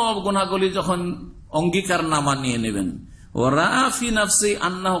 সব গুনাহগুলি যখন অঙ্গীকার নামা নিয়ে নেবেন। ওয়া ফি নাফসি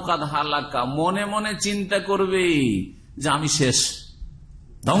আন্নাহু কাদ হালাকা, মনে মনে চিন্তা করবে যে আমি শেষ,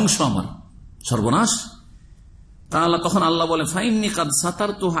 ধ্বংস, আমার সর্বনাশ। তাহলে তখন আল্লাহ বলে ফাইন্নী কাদ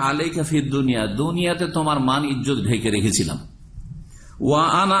সাতারতুহা আলাইকা ফিদ দুনিয়া, দুনিয়াতে তোমার মান ইজ্জত ঢেকে রেখেছিলাম। ওয়া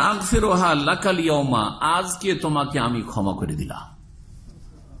আনা আগফিরুহা লাকাল ইয়াওমা, আজকে তোমাকে আমি ক্ষমা করে দিলাম।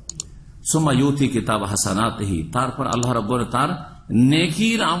 সুম্মা ইউতি কিতাব হাসানাতিহি, তারপর আল্লাহ রাব্বুল তার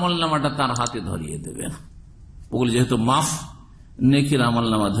নেকির আমলনামাটা তার হাতে ধরিয়ে দেবেন। ওগুলো যেহেতু মাফ, নেকির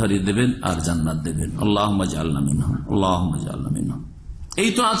আমলনামা ধরিয়ে দেবেন আর জান্নাত দেবেন। আল্লাহুম্মা জাআলনা মিনহুম, আল্লাহুম্মা জাআলনা মিনহুম। এই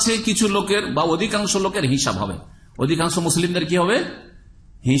তো আছে কিছু লোকের বা অধিকাংশ লোকের হিসাব হবে, অধিকাংশ মুসলিমদের কি হবে?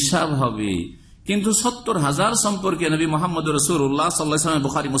 হিসাব হবে। কিন্তু 70,000 সম্পর্কে নবী মুহাম্মদ রাসূলুল্লাহ সাল্লাল্লাহু আলাইহি ওয়াসাল্লাম,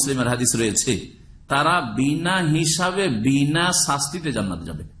 বুখারী মুসলিমের হাদিস রয়েছে, তারা বিনা হিসাবে বিনা শাস্তিতে জান্নাত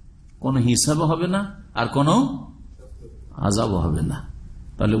যাবে, কোন হিসাব হবে না আর কোন আযাব হবে না।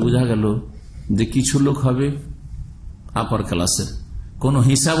 তাহলে বোঝা গেল যে কিছু লোক হবে আপার ক্লাসের, কোন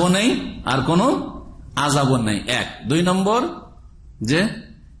হিসাবও নেই আর কোন আযাবও নেই, এক। 2 নম্বর, যে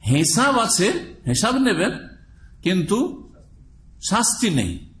হিসাব আছে, হিসাব নেবেন কিন্তু শাস্তি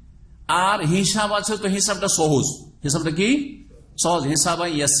নেই, আর হিসাব আছে তো হিসাবটা সহজ। হিসাবটা কি? সহজ। হিসাব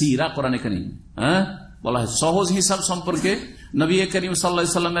ইয়াসিরা কোরআনে কারীম বলা হয়। সহজ হিসাব সম্পর্কে নবী করিম সাল্লাল্লাহু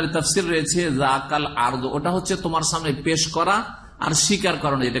আলাইহি ওয়াসাল্লামের তাফসীর রয়েছে যাকাল আরদ, ওটা হচ্ছে তোমার সামনে পেশ করা আর স্বীকার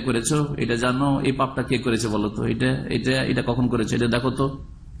করানো, এটা করেছো, এটা জানো, এই পাপটা কে করেছে বলো তো, এটা এটা এটা কখন করেছে, এটা দেখো তো,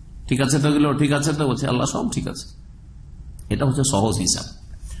 ঠিক আছে তো, এগুলো ঠিক আছে তো, বলছে আল্লাহ সব ঠিক আছে। এটা হচ্ছে সহজ হিসাব।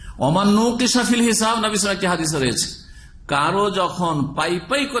 ওমান নুকিসা ফিল হিসাব, নবী সাল্লাল্লাহু আলাইহি ওয়াসাল্লাম একটি হাদিসে রয়েছে, কারো যখন পাই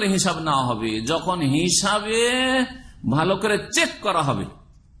পাই করে হিসাব নেওয়া হবে, যখন হিসাবে ভালো করে চেক করা হবে,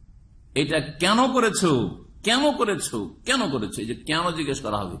 এটা কেন করেছো, কেন করেছো, কেন করেছো, এই যে কেন জিজ্ঞেস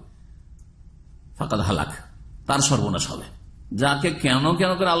করা হবে, ফাকাদ হালাক, তার সর্বনাশ হবে। যাকে কেন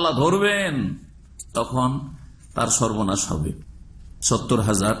কেন করে আল্লাহ ধরবেন তখন তার সর্বনাশ হবে।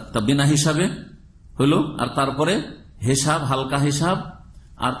 70,000 তা বিনা হিসাবে হলো, আর তারপরে হিসাব, হালকা হিসাব,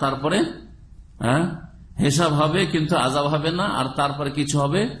 আর তারপরে হিসাব হবে কিন্তু আযাব হবে না, আর তারপরে কিছু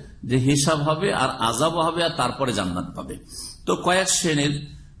হবে যে হিসাব হবে আর আযাব হবে, আর তারপরে জান্নাত পাবে। তো কয়েক শ্রেণীর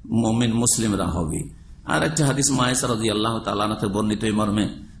মুমিন মুসলিমরা হবে। আর একটা হাদিস মায়েশা রাদিয়াল্লাহু তাআলা আনহা থেকে বর্ণিত, এই মর্মে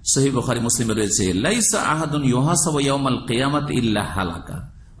সহিহ বুখারী মুসলিমে রয়েছে, লাইসা আহাদুন ইউহাসাবু ইয়াওমাল কিয়ামাতি ইল্লা হালাকা।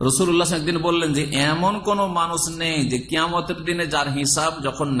 রাসূলুল্লাহ একদিন বললেন যে এমন কোন মানুষ নেই যে কিয়ামতের দিনে যার হিসাব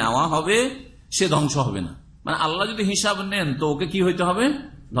যখন নেওয়া হবে সে ধ্বংস হবে না। মানে আল্লাহ যদি হিসাব নেন তো ওকে কি হইতে হবে?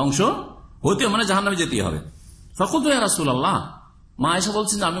 ধ্বংস হতে, মানে জাহান্নামে যেতে হবে। ফাকুলতু ইয়া রাসূলুল্লাহ, মা আয়েশা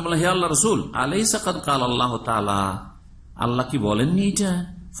বলছেন, আমি বললাম হে আল্লাহর রাসূল, আলাইসা কাদ ক্বালা আল্লাহু তাআলা, আল্লাহ কি বলেননি এটা,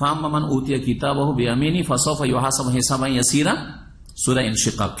 ফাআম্মা মান উতিয়া কিতাবাহু বিয়ামিনি ফাসাফা ইউহাসাবু হিসাবান ইয়াসীরা, সূরা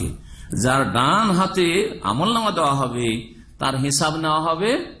ইনশিকাক। যার ডান হাতে আমলনামা দেওয়া হবে তার হিসাব নেওয়া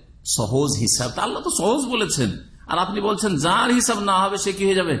হবে সহজ হিসাব। আল্লাহ তো সহজ বলেছেন, আর আপনি বলছেন যার হিসাব নেওয়া হবে সে কি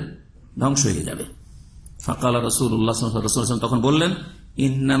হয়ে যাবে? ধ্বংস হয়ে যাবে। ফাকালা রাসূলুল্লাহ সাল্লাল্লাহু আলাইহি ওয়াসাল্লাম তখন বললেন,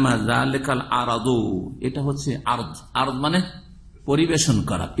 ইন্নামা যালিকাল আরাদু, এটা হচ্ছে আরদ। আরদ মানে পরিবেশন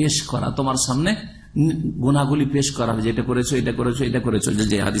করা, পেশ করা, তোমার সামনে গুনাহগুলি পেশ করা হবে, যেটা করেছো, এটা করেছো, এটা করেছো,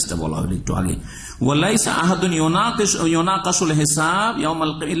 যে হাদিসটা বলা হলো একটু আগে। ওয়ালাইসা আহাদুন ইউনাকাশুল হিসাব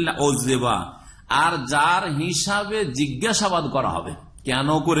ইয়াউমাল কিয়ামাহ উযিবা, আর যার হিসাবে জিজ্ঞাসাবাদ করা হবে, কেন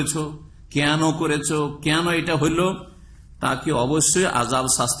করেছো, কেন করেছো, কেন এটা হইলো, তাকে অবশ্যই আযাব,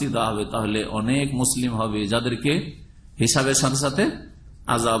 শাস্তি দেওয়া হবে। তাহলে অনেক মুসলিম হবে যাদেরকে হিসাবের সাথে সাথে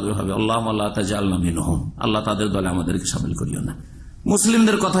আযাব হবে। আল্লাহুম্মা লা তাজআলনা মিনহুম, আল্লাহ তাদের দলে আমাদেরকে শামিল করিও না।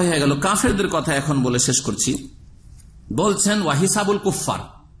 মুসলিমদের কথা হয়ে গেল, কাফেরদের কথা এখন বলে শেষ করছি। বলছেন ওয়া হিসাবুল কুফফার,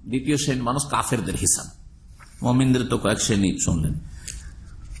 দ্বিতীয় শ্রেণীর মানুষ কাফেরদের হিসাব। মুমিনদের তো কয়েক শ্রেণী শুনলেন।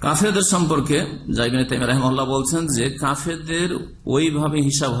 কাফেরদের সম্পর্কে ইবনে তাইমিয়া রাহিমাহুল্লাহ বলছেন যে কাফেরদের ওইভাবে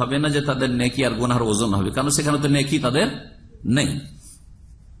হিসাব হবে না যে তাদের নেকি আর গুনাহের ওজন হবে, কারণ সেখানে তো নেকি তাদের নেই।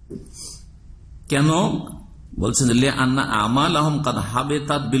 কেন বলছেন যে লিআন্না আমালাহুম কাদ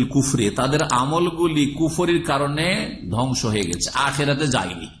হাবিতাত বিল কুফরি, তাদের আমলগুলি কুফরির কারণে ধ্বংস হয়ে গেছে, আখিরাতে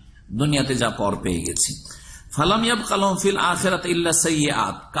যায়নি, দুনিয়াতে যা পর পেয়ে গেছে। ফালাম ইয়াবকা লাহুম ফিল আখিরাতি ইল্লা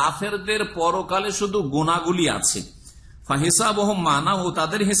সাইয়্যাত, কাফেরদের পরকালে শুধু গুনাহগুলি আছে। ফাহিসাবুহুম মানাহু,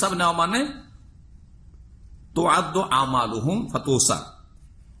 তাদের হিসাব নেওয়া মানে তুআদ্দু আমালুহুম ফাতুসা,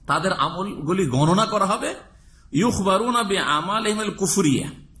 তাদের আমলগুলি গণনা করা হবে। ইউখবারুনা বিআমালিহিল কুফরিয়া,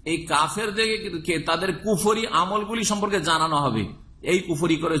 এই কাফেরদেরকে তাদের কুফরি আমলগুলি সম্পর্কে জানানো হবে। এই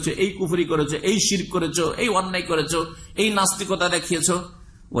কুফরি করেছো, এই কুফরি করেছো, এই শিরক করেছো, এই অন্যায় করেছো, এই নাস্তিকতা দেখিয়েছো।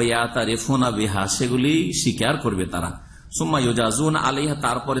 ওয়ায়াতারিফুনা বিহা, সেগুলি স্বীকার করবে তারা। সুম্মা ইউজাজুনা আলাইহা,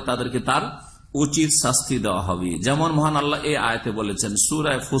 তারপরে তাদেরকে তার উচিত শাস্তি দেওয়া হবে। যেমন মহান আল্লাহ এই আয়াতে বলেছেন,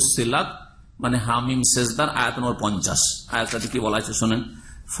 সূরা ফুসসিলাত মানে হামিম সেজদার আয়াত নম্বর 50, আয়াতটি কি বলা আছে শুনেন।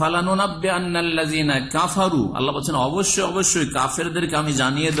 ফালানুনাব্বিআন্নাল্লাযীনা কাফারু, আল্লাহ বলেন অবশ্যই অবশ্যই কাফেরদেরকে আমি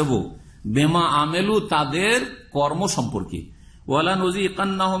জানিয়ে দেব, বিমা আমেলু, তাদের কর্ম সম্পর্কে।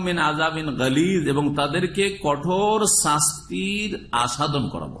 ওয়ালানুযীকান্নাহুম মিন আযাবিন গালিজ, এবং তাদেরকে কঠোর শাস্তির আস্বাদন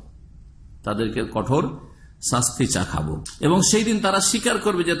করাবো, তাদেরকে কঠোর শাস্তি চাখাবো। এবং সেই দিন তারা স্বীকার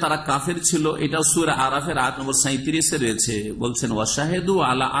করবে যে তারা কাফের ছিল। এটা সূরা আরাফের আয়াত নম্বর 37 রয়েছে। বলছেন ওয়াশাহিদু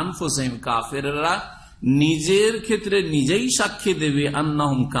আলা আনফুসিহিম, কাফেররা নিজের ক্ষেত্রে নিজেই সাক্ষী দেবে,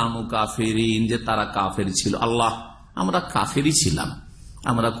 আন্নাহুম কানু কাফিরিন, যে তারা কাফের ছিল। আল্লাহ, আমরা কাফেরই ছিলাম,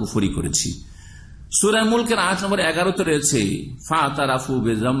 আমরা কুফরি করেছি। সূরা মুলকের আয়াত নম্বর 11 রয়েছে ফাতারাফু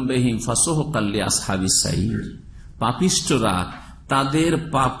বিযামবিহিম ফাসুহকাল লিআসহাবিস সাইর, পাপিষ্ঠরা তাদের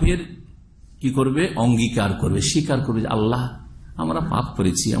পাপের কি করবে, অঙ্গীকার করবে, স্বীকার করবে, আল্লাহ আমরা পাপ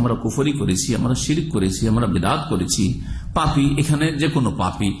করেছি, আমরা কুফরি করেছি, আমরা শিরক করেছি, আমরা বিদআত করেছি। পাপী এখানে যে কোনো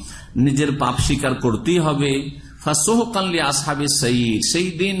পাপী নিজের পাপ স্বীকার করতেই হবে। ফাসুহকাল লিআসহাবিস সাইর, সেই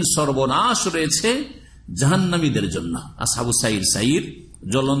দিন সর্বনাশ রয়েছে জাহান্নামীদের জন্য। আসহাবুস সাইর, সাইর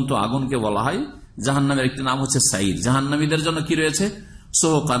জ্বলন্ত আগুনকে বলা হয়, জাহান্নামের একটি নাম হচ্ছে সাইর। জাহান্নামীদের জন্য কি রয়েছে,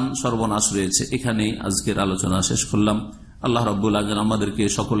 সোহকান, সর্বনাশ রয়েছে। এখানেই আজকের আলোচনা শেষ করলাম। আল্লাহ রাব্বুল আলামিন আমাদেরকে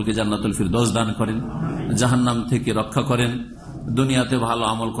সকলকে জান্নাতুল ফিরদৌস দান করেন, জাহান্নাম থেকে রক্ষা করেন, দুনিয়াতে ভালো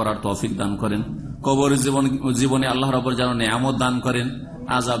আমল করার তৌফিক দান করেন, কবর জীবনে আল্লাহ রাব্বুল যেন নিয়ামত দান করেন,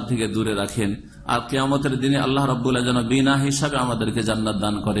 আযাব থেকে দূরে রাখেন। আর কিয়ামতের দিনে আল্লাহ রাব্বুল আলামিন যেন বিনা হিসাবে আমাদেরকে জান্নাত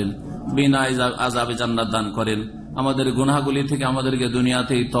দান করেন, বিনা আযাবে জান্নাত দান করেন। আমাদের গুনাহগুলি থেকে আমাদেরকে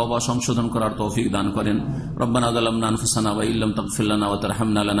দুনিয়াতেই তওবা সংশোধন করার তৌফিক দান করেন। রব্বানা যালামনা আনফুসানা ওয়া ইল্লাম তাগফির লানা ওয়া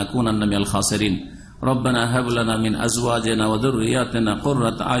তারহামনা লানাকুনান্না মিনাল খাসিরিন। ربنا هب لنا من أزواجنا وذرياتنا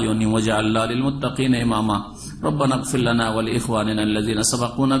قرة أعين واجعلنا للمتقين إماما ربنا اغفر لنا ولإخواننا الذين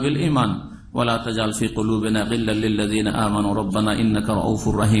سبقونا بالإيمان ولا تجعل في قلوبنا غلا للذين آمنوا ربنا إنك رؤوف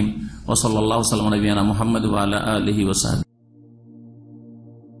رحيم وصلى الله وسلم على نبينا محمد وعلى آله وصحبه